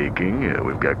captain speaking.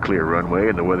 We've got clear runway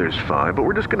and the weather's fine, but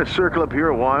we're just going to circle up here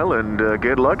a while and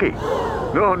get lucky.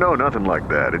 No, nothing like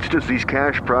that. It's just these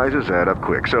cash prizes add up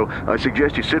quick. So I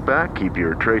suggest you sit back, keep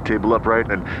your tray table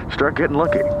upright, and start getting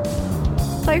lucky.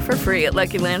 Play for free at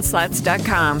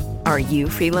LuckyLandSlots.com. Are you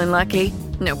feeling lucky?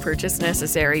 No purchase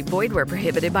necessary. Void where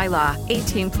prohibited by law.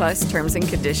 18+ terms and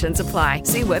conditions apply.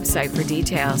 See website for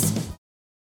details.